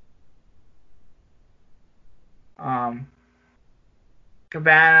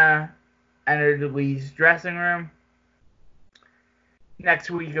 Cabana entered Lee's dressing room.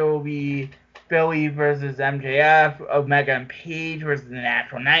 Next week it will be Billy versus MJF, Omega and Page versus the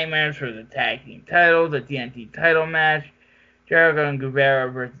Natural Nightmares for the tag team titles, the TNT title match. Jericho and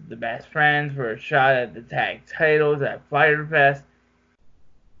Guevara versus the Best Friends for a shot at the tag titles at Fyter Fest.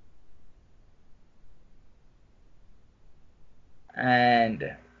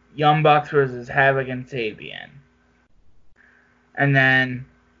 And Young Bucks versus Havoc and Sabian. And then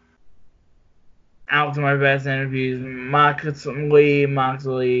out to my best interviews, Moxley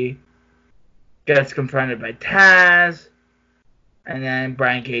gets confronted by Taz, and then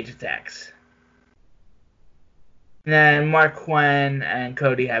Brian Cage attacks. And then Mark Quinn and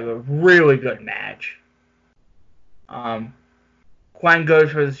Cody have a really good match. Quinn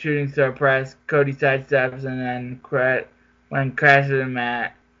goes for the shooting star press, Cody sidesteps, and then Quinn crashes the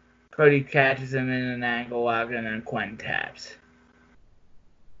mat. Cody catches him in an ankle lock, and then Quinn taps.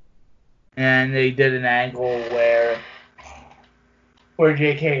 And they did an angle where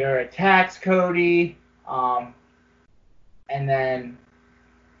Jake Hager attacks Cody, and then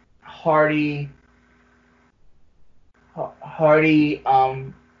Hardy,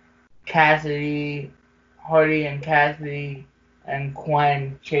 Cassidy and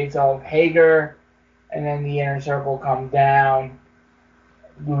Quinn chase off Hager, and then the Inner Circle come down.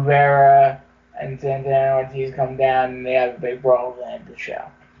 Guevara and Santana Ortiz come down, and they have a big brawl to end the show.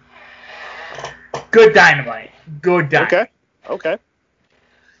 Good Dynamite. Okay.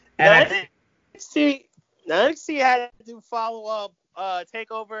 And NXT had to follow up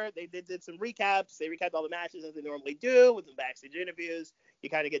TakeOver. They did some recaps. They recapped all the matches as they normally do with some backstage interviews. You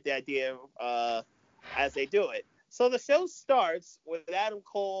kind of get the idea as they do it. So the show starts with Adam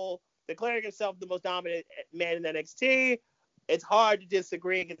Cole declaring himself the most dominant man in NXT. It's hard to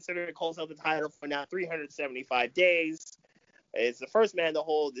disagree considering Cole's held the title for now 375 days. It's the first man to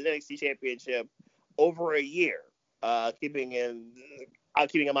hold the NXT championship over a year, keeping in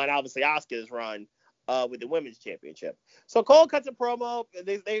mind obviously Asuka's run with the women's championship. So Cole cuts a promo.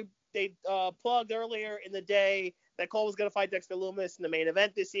 They plugged earlier in the day that Cole was going to fight Dexter Lumis in the main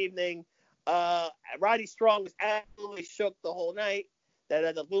event this evening. Roddy Strong was absolutely shook the whole night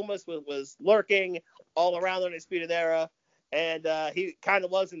that Lumis was lurking all around on Undisputed Era, and he kind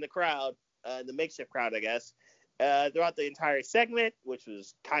of was in the crowd, the makeshift crowd, I guess. Throughout the entire segment, which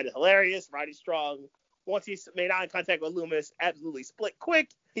was kind of hilarious. Roddy Strong, once he made eye contact with Lumis, absolutely split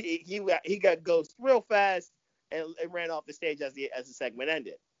quick. He got ghost real fast and ran off the stage as the segment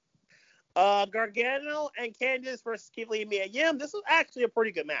ended. Gargano and Candice versus Keith Lee and Mia Yim. This was actually a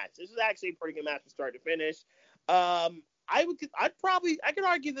pretty good match. From start to finish. I could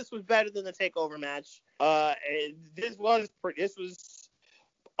argue this was better than the TakeOver match. And this was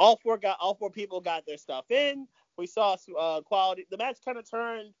all four people got their stuff in. We saw quality. The match kind of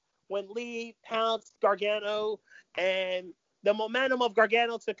turned when Lee pounced Gargano, and the momentum of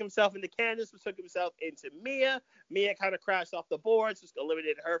Gargano took himself into Candice, which took himself into Mia. Mia kind of crashed off the boards, just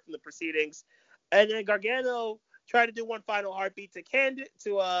eliminated her from the proceedings. And then Gargano tried to do one final heartbeat to Keith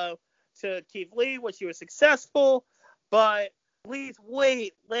Lee, which he was successful, but Lee's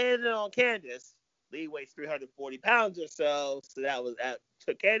weight landed on Candice. Lee weighs 340 pounds or so that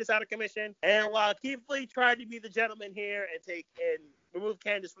took Candice out of commission. And while Keith Lee tried to be the gentleman here and removed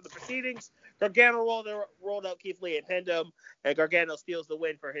Candice from the proceedings. Gargano rolled out Keith Lee and pinned him, and Gargano steals the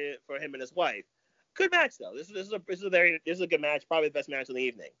win for him and his wife. Good match though. This is a good match, probably the best match of the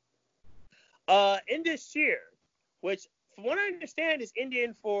evening. Indus Sher, which from what I understand is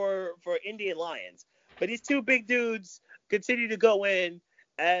Indian for Indian Lions, but these two big dudes continue to go in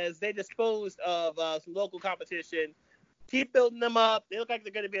as they disposed of some local competition. Keep building them up. They look like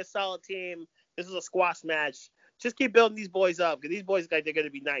they're going to be a solid team. This is a squash match. Just keep building these boys up because these boys look like they're going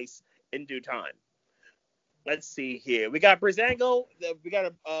to be nice in due time. Let's see here. We got Breezango. We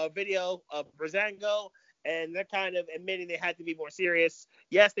got a video of Breezango, and they're kind of admitting they had to be more serious.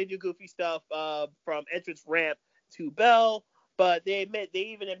 Yes, they do goofy stuff from entrance ramp to bell, but they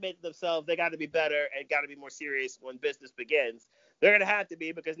even admit themselves they got to be better and got to be more serious when business begins. They're going to have to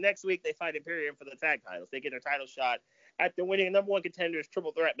be because next week they fight Imperium for the tag titles. They get their title shot after winning a number one contenders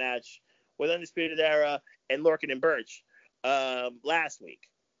triple threat match with Undisputed Era and Lorcan and Birch last week.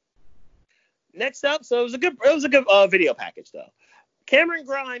 Next up, so it was a good video package though. Cameron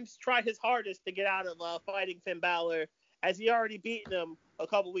Grimes tried his hardest to get out of fighting Finn Balor, as he already beaten him a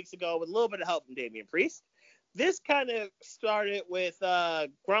couple weeks ago with a little bit of help from Damian Priest. This kind of started with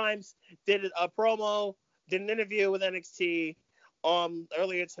Grimes did a promo, did an interview with NXT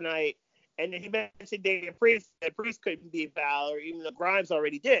earlier tonight, and then he mentioned Damian Priest, that Priest couldn't beat Balor, even though Grimes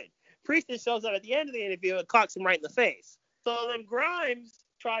already did. Priest then shows up at the end of the interview and clocks him right in the face. So then Grimes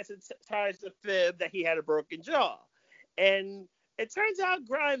tries to fib that he had a broken jaw. And it turns out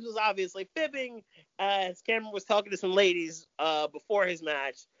Grimes was obviously fibbing, as Cameron was talking to some ladies before his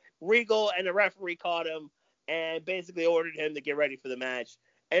match. Regal and the referee caught him and basically ordered him to get ready for the match.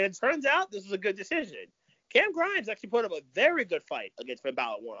 And it turns out this was a good decision. Cam Grimes actually put up a very good fight against Finn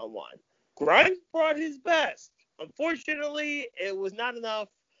Balor one-on-one. Grimes brought his best. Unfortunately, it was not enough,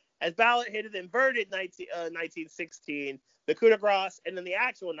 as Balor hit an inverted 1916, the coup de grace, and then the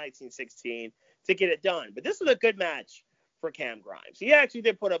actual 1916 to get it done. But this was a good match for Cam Grimes. He actually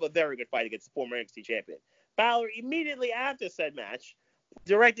did put up a very good fight against the former NXT champion. Balor immediately after said match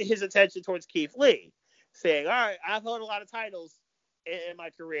directed his attention towards Keith Lee, saying, all right, I've held a lot of titles in my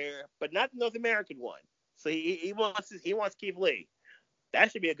career, but not the North American one. So he wants Keith Lee.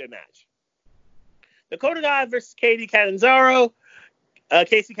 That should be a good match. Dakota Kai versus Casey Catanzaro,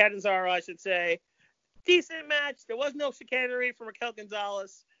 I should say. Decent match. There was no chicanery from Raquel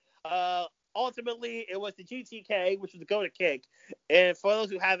Gonzalez. Ultimately, it was the GTK, which was the Dakota Kick. And for those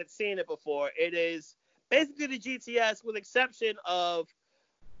who haven't seen it before, it is basically the GTS with exception of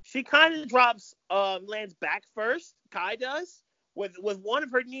she kind of drops, lands back first. Kai does with one of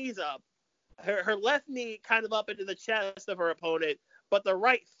her knees up. Her left knee kind of up into the chest of her opponent, but the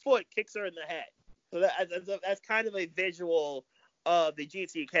right foot kicks her in the head. So that's kind of a visual of the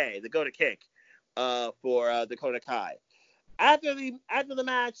GTK, the Dakota Kick, for Dakota Kai. After the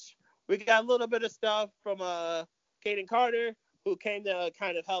match, we got a little bit of stuff from Kaden Carter, who came to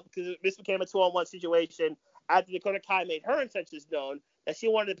kind of help because this became a 2-on-1 situation after Dakota Kai made her intentions known that she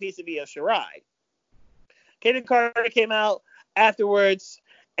wanted a piece of Io Shirai. Kaden Carter came out afterwards,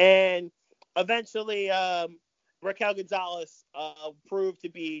 and eventually Raquel Gonzalez proved to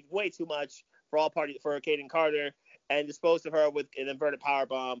be way too much for all parties for Kaden Carter and disposed of her with an inverted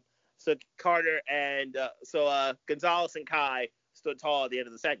powerbomb. So Carter and Gonzalez and Kai stood tall at the end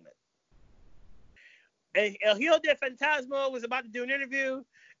of the segment. And El Hijo de Fantasma was about to do an interview,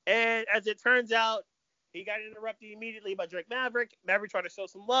 and as it turns out, he got interrupted immediately by Drake Maverick. Maverick tried to show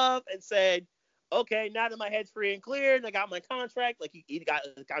some love and said, okay, now that my head's free and clear and I got my contract, like he got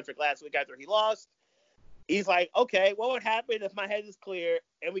the contract last week after he lost, he's like, okay, what would happen if my head is clear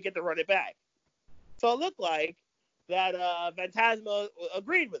and we get to run it back? So it looked like that Fantasma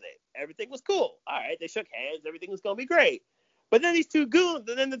agreed with it. Everything was cool. All right, they shook hands. Everything was going to be great. But then the two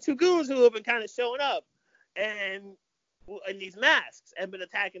goons who have been kind of showing up and in these masks and been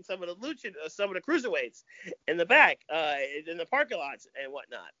attacking some of the cruiserweights in the back, in the parking lots and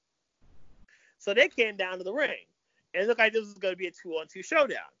whatnot. So they came down to the ring. And it looked like this was going to be a 2-on-2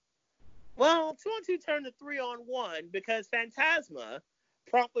 showdown. Well, 2-on-2 turned to 3-on-1 because Fantasma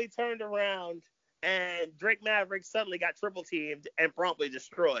promptly turned around and Drake Maverick suddenly got triple teamed and promptly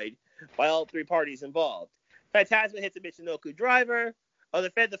destroyed by all three parties involved. Fantasma hits a Michinoku driver, or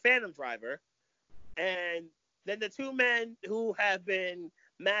the Phantom driver, and then the two men who have been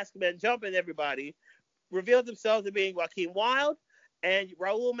masked men jumping everybody revealed themselves to being Joaquin Wilde and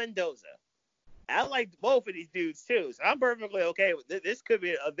Raul Mendoza. I liked both of these dudes too, so I'm perfectly okay with this. This could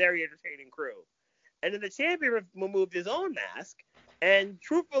be a very entertaining crew. And then the champion removed his own mask and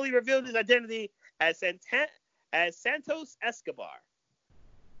truthfully revealed his identity as Santos Escobar.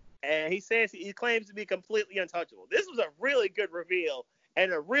 And and he claims to be completely untouchable. This was a really good reveal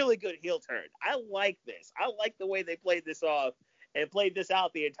and a really good heel turn. I like this. I like the way they played this off and played this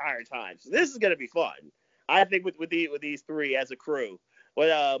out the entire time. So this is going to be fun. I think with these three as a crew,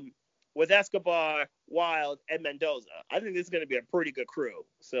 with Escobar, Wild, and Mendoza, I think this is going to be a pretty good crew.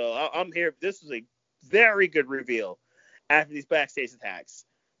 So I'm here. This was a very good reveal after these backstage attacks.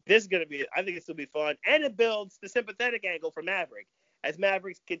 This is going to be, I think this will be fun, and it builds the sympathetic angle for Maverick as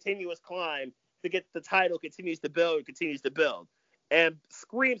Maverick's continuous climb to get the title continues to build, and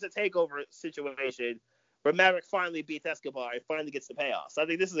screams a takeover situation where Maverick finally beats Escobar and finally gets the payoff. So I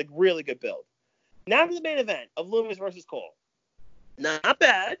think this is a really good build. Now to the main event of Loomis versus Cole. Not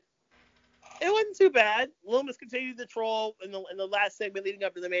bad. It wasn't too bad. Loomis continued to troll in the last segment leading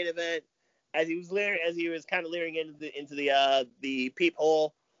up to the main event as he was kind of leering into the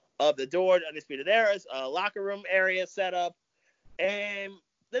peephole of the door to Undisputed Era's locker room area setup. And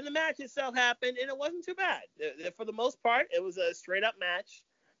then the match itself happened, and it wasn't too bad. For the most part, it was a straight-up match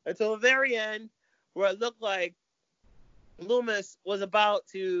until the very end, where it looked like Loomis was about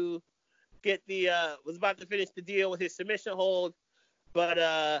to finish the deal with his submission hold,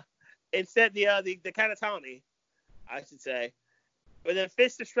 but instead the Kanatami, I should say. But then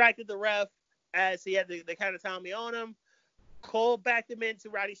Fish distracted the ref as he had the Kanatami on him. Cole backed him into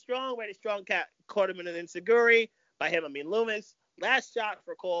Roddy Strong. Roddy Strong caught him in an ensiguri. By him, I mean Loomis. Last shot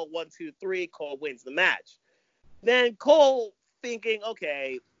for Cole, 1, 2, 3. Cole wins the match. Then Cole thinking,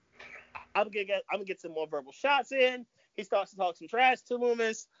 okay, I'm gonna get some more verbal shots in. He starts to talk some trash to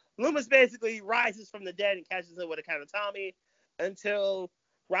Loomis. Loomis basically rises from the dead and catches him with a Kanatami until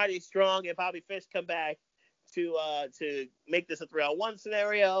Roddy Strong and Bobby Fish come back to make this a 3-on-1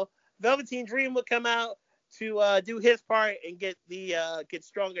 scenario. Velveteen Dream would come out to do his part and get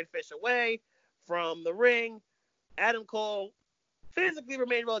Strong and Fish away from the ring. Adam Cole physically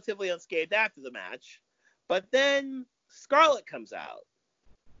remained relatively unscathed after the match, but then Scarlett comes out,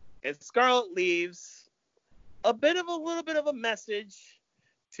 and Scarlett leaves a little bit of a message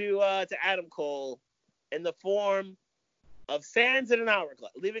to Adam Cole in the form of sands in an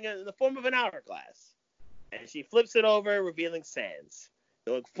hourglass, leaving it in the form of an hourglass, and she flips it over, revealing sands,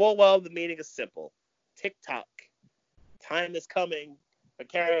 knowing full well the meaning is simple: tick-tock, time is coming for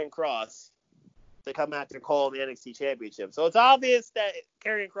Karrion Kross to come after Cole in the NXT Championship. So it's obvious that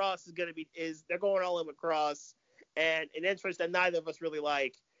Karrion Kross they're going all in with Kross, and an entrance that neither of us really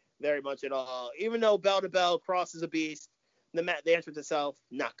like very much at all. Even though bell to bell, Kross is a beast, the entrance itself,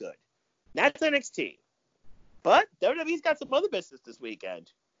 not good. That's NXT. But WWE's got some other business this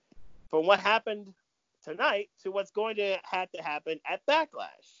weekend. From what happened tonight to what's going to have to happen at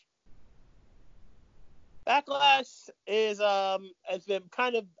Backlash. Backlash has been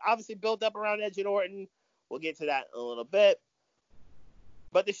kind of obviously built up around Edge and Orton. We'll get to that in a little bit.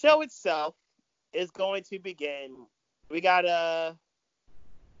 But the show itself is going to begin. We got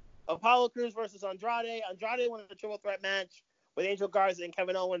Apollo Crews versus Andrade. Andrade won a triple threat match with Angel Garza and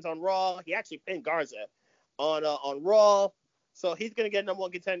Kevin Owens on Raw. He actually pinned Garza on Raw. So he's going to get number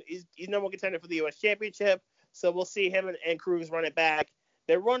one contender. He's number one contender for the U.S. Championship. So we'll see him and Crews run it back.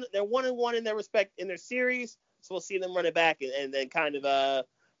 They're 1-1 in their series, so we'll see them run it back and then kind of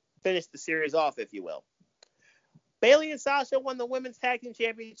finish the series off, if you will. Bayley and Sasha won the women's tag team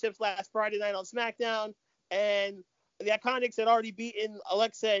championships last Friday night on SmackDown, and the Iconics had already beaten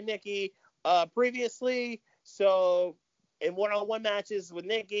Alexa and Nikki previously, so in one-on-one matches with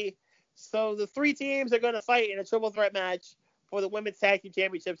Nikki. So the three teams are going to fight in a triple threat match for the women's tag team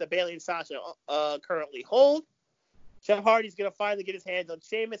championships that Bayley and Sasha currently hold. Jeff Hardy's going to finally get his hands on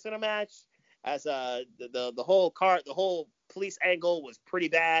Sheamus in a match, as the whole police angle was pretty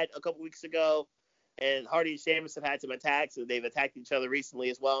bad a couple weeks ago, and Hardy and Sheamus have had some attacks, and they've attacked each other recently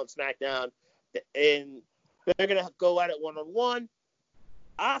as well on SmackDown, and they're going to go at it one-on-one.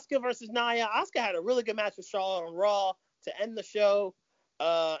 Asuka versus Nia. Asuka had a really good match with Charlotte on Raw to end the show,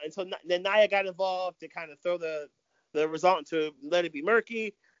 until then Nia got involved to kind of throw the result into let it be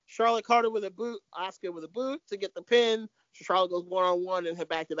murky. Charlotte Carter with a boot, Asuka with a boot to get the pin. Charlotte goes one-on-one in her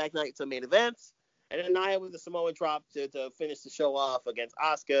back-to-back nights of main events. And then Nia with the Samoan drop to finish the show off against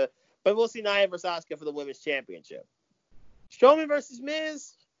Asuka. But we'll see Nia versus Asuka for the Women's Championship. Strowman versus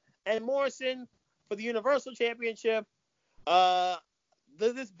Miz and Morrison for the Universal Championship.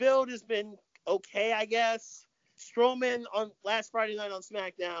 This build has been okay, I guess. Strowman on last Friday night on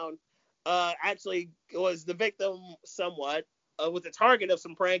SmackDown actually was the victim somewhat. Was the target of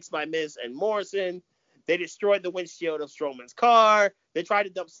some pranks by Miz and Morrison. They destroyed the windshield of Strowman's car. They tried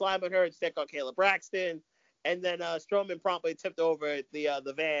to dump slime on her and stick on Kayla Braxton. And then Strowman promptly tipped over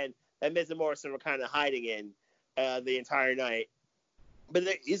the van that Miz and Morrison were kind of hiding in the entire night. but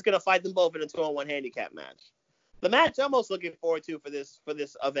he's going to fight them both in a 2-on-1 handicap match. The match I'm most looking forward to for this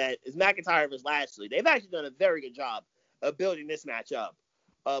event is McIntyre versus Lashley. They've actually done a very good job of building this match up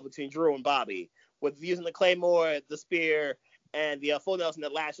between Drew and Bobby, with using the Claymore, the Spear, and the Full Nelson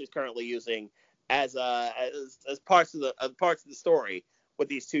that Lashley's currently using as parts of the story with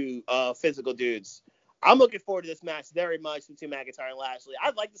these two physical dudes. I'm looking forward to this match very much between McIntyre and Lashley.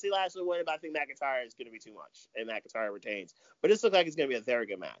 I'd like to see Lashley win, but I think McIntyre is going to be too much, and McIntyre retains. But this looks like it's going to be a very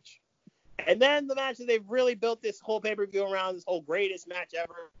good match. And then the match that they've really built this whole pay-per-view around, this whole greatest match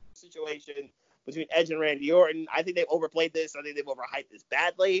ever situation between Edge and Randy Orton. I think they've overplayed this. I think they've overhyped this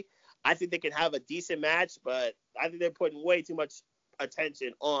badly. I think they can have a decent match, but I think they're putting way too much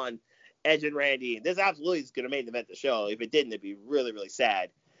attention on Edge and Randy. This absolutely is going to main event the show. If it didn't, it'd be really, really sad.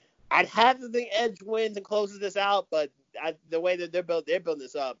 I'd have to think Edge wins and closes this out, but the way that they're building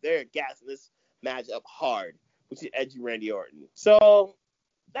this up, they're gassing this match up hard between Edge and Randy Orton. So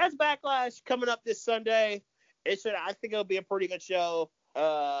that's Backlash coming up this Sunday. I think it'll be a pretty good show.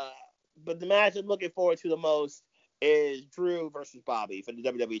 But the match I'm looking forward to the most is Drew versus Bobby for the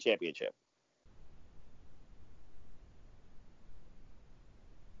WWE Championship.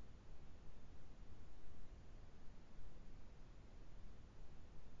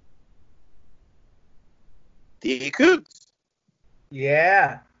 The Cougs.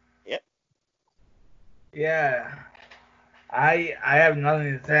 Yeah. Yep. Yeah. I have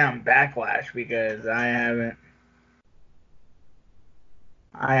nothing to say on Backlash because I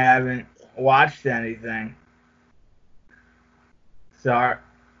haven't watched anything. Sorry.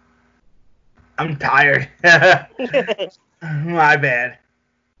 I'm tired. My bad.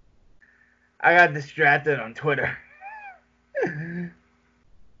 I got distracted on Twitter.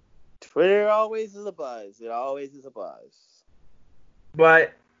 Twitter always is a buzz. It always is a buzz.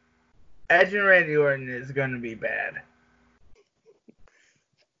 But Edge and Randy Orton is going to be bad.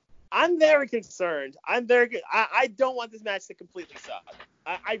 I'm very concerned. I don't want this match to completely suck.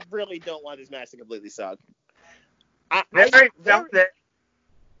 I really don't want this match to completely suck. I'm very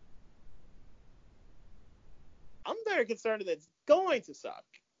concerned that it's going to suck.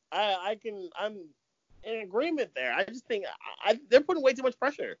 I'm in agreement there. I just think they're putting way too much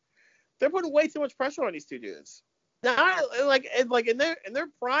pressure. They're putting way too much pressure on these two dudes. Now, like in their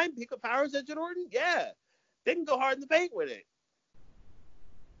prime, peak of powers, Edge and Orton, yeah, they can go hard in the paint with it.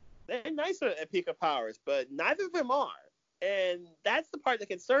 They're nicer at peak of powers, but neither of them are, and that's the part that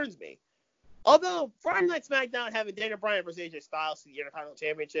concerns me. Although Friday Night SmackDown having Daniel Bryan versus AJ Styles for the Intercontinental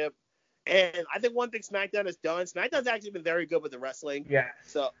Championship, and I think one thing SmackDown has done, SmackDown's actually been very good with the wrestling. Yeah.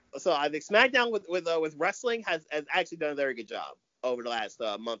 So I think SmackDown with wrestling has actually done a very good job over the last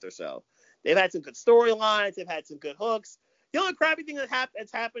month or so. They've had some good storylines. They've had some good hooks. The only crappy thing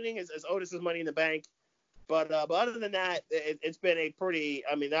that's happening is Otis's Money in the Bank. But other than that, it's been a pretty.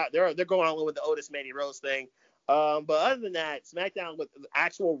 I mean, they're going on with the Otis Mandy Rose thing. But other than that, SmackDown with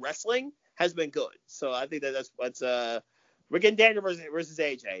actual wrestling has been good. So I think that's we're getting Daniel versus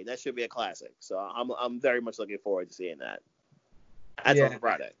AJ. That should be a classic. So I'm very much looking forward to seeing that. That's on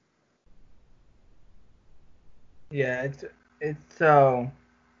Friday. Yeah, it's so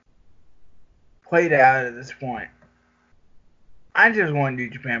played out at this point. I just want New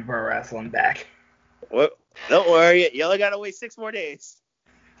Japan Pro Wrestling back. Well, don't worry. You only gotta wait 6 more days.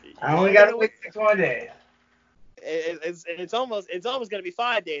 I only gotta wait 6 more days. It's almost gonna be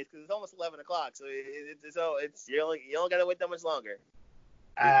 5 days because it's almost 11 o'clock. So you only gotta wait that much longer.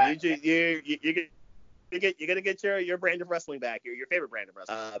 You're gonna get your brand of wrestling back, your favorite brand of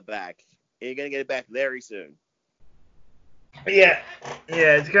wrestling back. You're gonna get it back very soon. Yeah,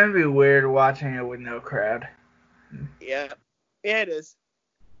 it's gonna be weird watching it with no crowd. Yeah, it is.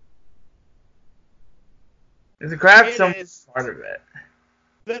 The crowd's some part of it.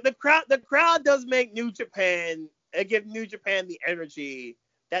 The crowd does make New Japan give New Japan the energy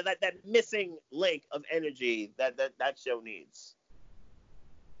that missing link of energy that show needs.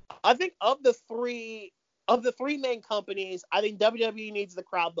 I think of the three main companies, I think WWE needs the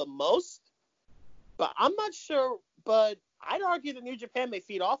crowd the most. But I'm not sure. But I'd argue that New Japan may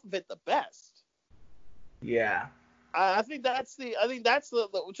feed off of it the best. Yeah. I think that's the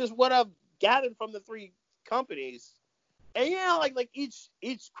which is what I've gathered from the three companies. And yeah, like each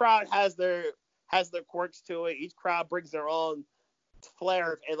crowd has their quirks to it. Each crowd brings their own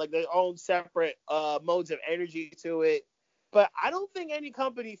flair and like their own separate modes of energy to it. But I don't think any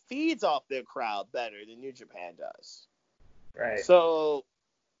company feeds off their crowd better than New Japan does. Right. So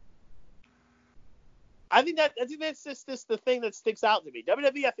I think that's just the thing that sticks out to me.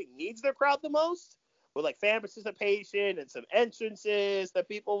 WWE, I think, needs their crowd the most, with like fan participation and some entrances that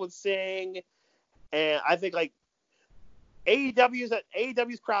people would sing. And I think like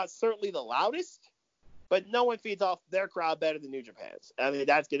AEW's crowd is certainly the loudest, but no one feeds off their crowd better than New Japan's. I mean,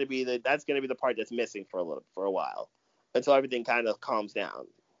 that's gonna be the part that's missing for a while, until everything kind of calms down.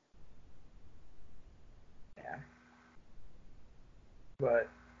 Yeah. But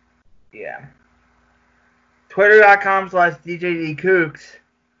yeah. Twitter.com/DJDCooks.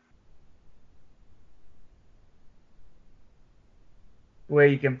 Where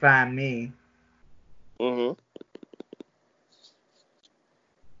you can find me. Mm-hmm.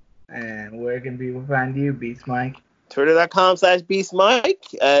 And where can people find you, Beast Mike?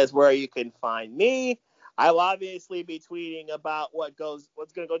 Twitter.com/BeastMike is where you can find me. I will obviously be tweeting about what's going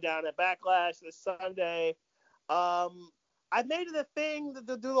to go down at Backlash this Sunday. I've made it a thing to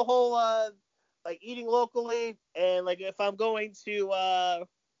do the whole like eating locally, and like if I'm going to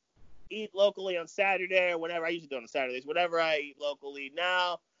eat locally on Saturday or whenever, I usually do it on Saturdays. Whenever I eat locally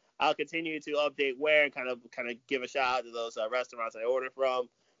now, I'll continue to update where and kind of give a shout out to those restaurants I order from.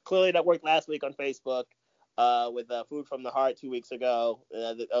 Clearly, that worked last week on Facebook with Food from the Heart 2 weeks ago.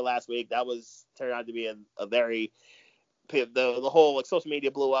 Last week, that turned out to be a very the whole like social media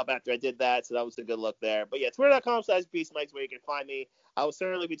blew up after I did that, so that was a good look there. But yeah, Twitter.com/BeastMikes where you can find me. I will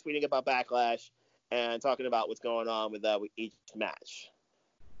certainly be tweeting about Backlash and talking about what's going on with each match.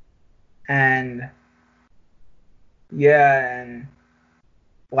 And yeah, and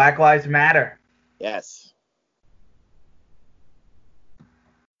Black Lives Matter. Yes.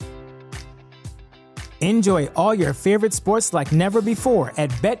 Enjoy all your favorite sports like never before at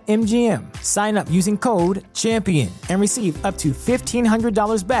BetMGM. Sign up using code CHAMPION and receive up to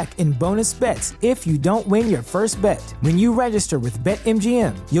 $1,500 back in bonus bets if you don't win your first bet. When you register with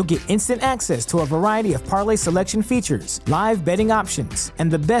BetMGM, you'll get instant access to a variety of parlay selection features, live betting options,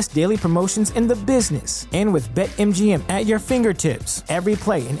 and the best daily promotions in the business. And with BetMGM at your fingertips, every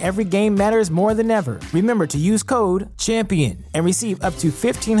play and every game matters more than ever. Remember to use code CHAMPION and receive up to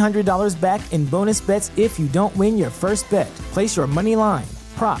 $1,500 back in bonus bets if you don't win your first bet. Place your money line,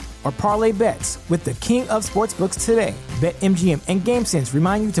 prop, or parlay bets with the king of sportsbooks today. BetMGM and GameSense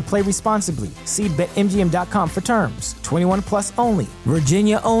remind you to play responsibly. See BetMGM.com for terms. 21 plus only.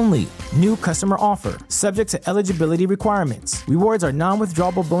 Virginia only. New customer offer. Subject to eligibility requirements. Rewards are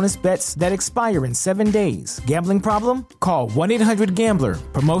non-withdrawable bonus bets that expire in 7 days. Gambling problem? Call 1-800-GAMBLER.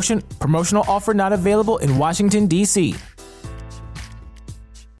 Promotional offer not available in Washington, D.C.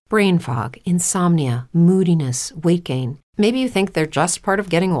 Brain fog, insomnia, moodiness, weight gain. Maybe you think they're just part of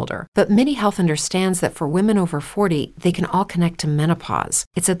getting older, but MIDI Health understands that for women over 40, they can all connect to menopause.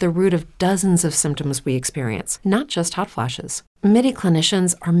 It's at the root of dozens of symptoms we experience, not just hot flashes. MIDI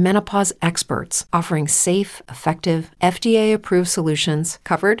clinicians are menopause experts, offering safe, effective, FDA-approved solutions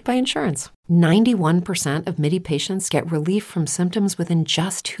covered by insurance. 91% of MIDI patients get relief from symptoms within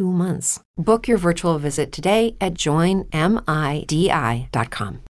just 2 months. Book your virtual visit today at joinmidi.com.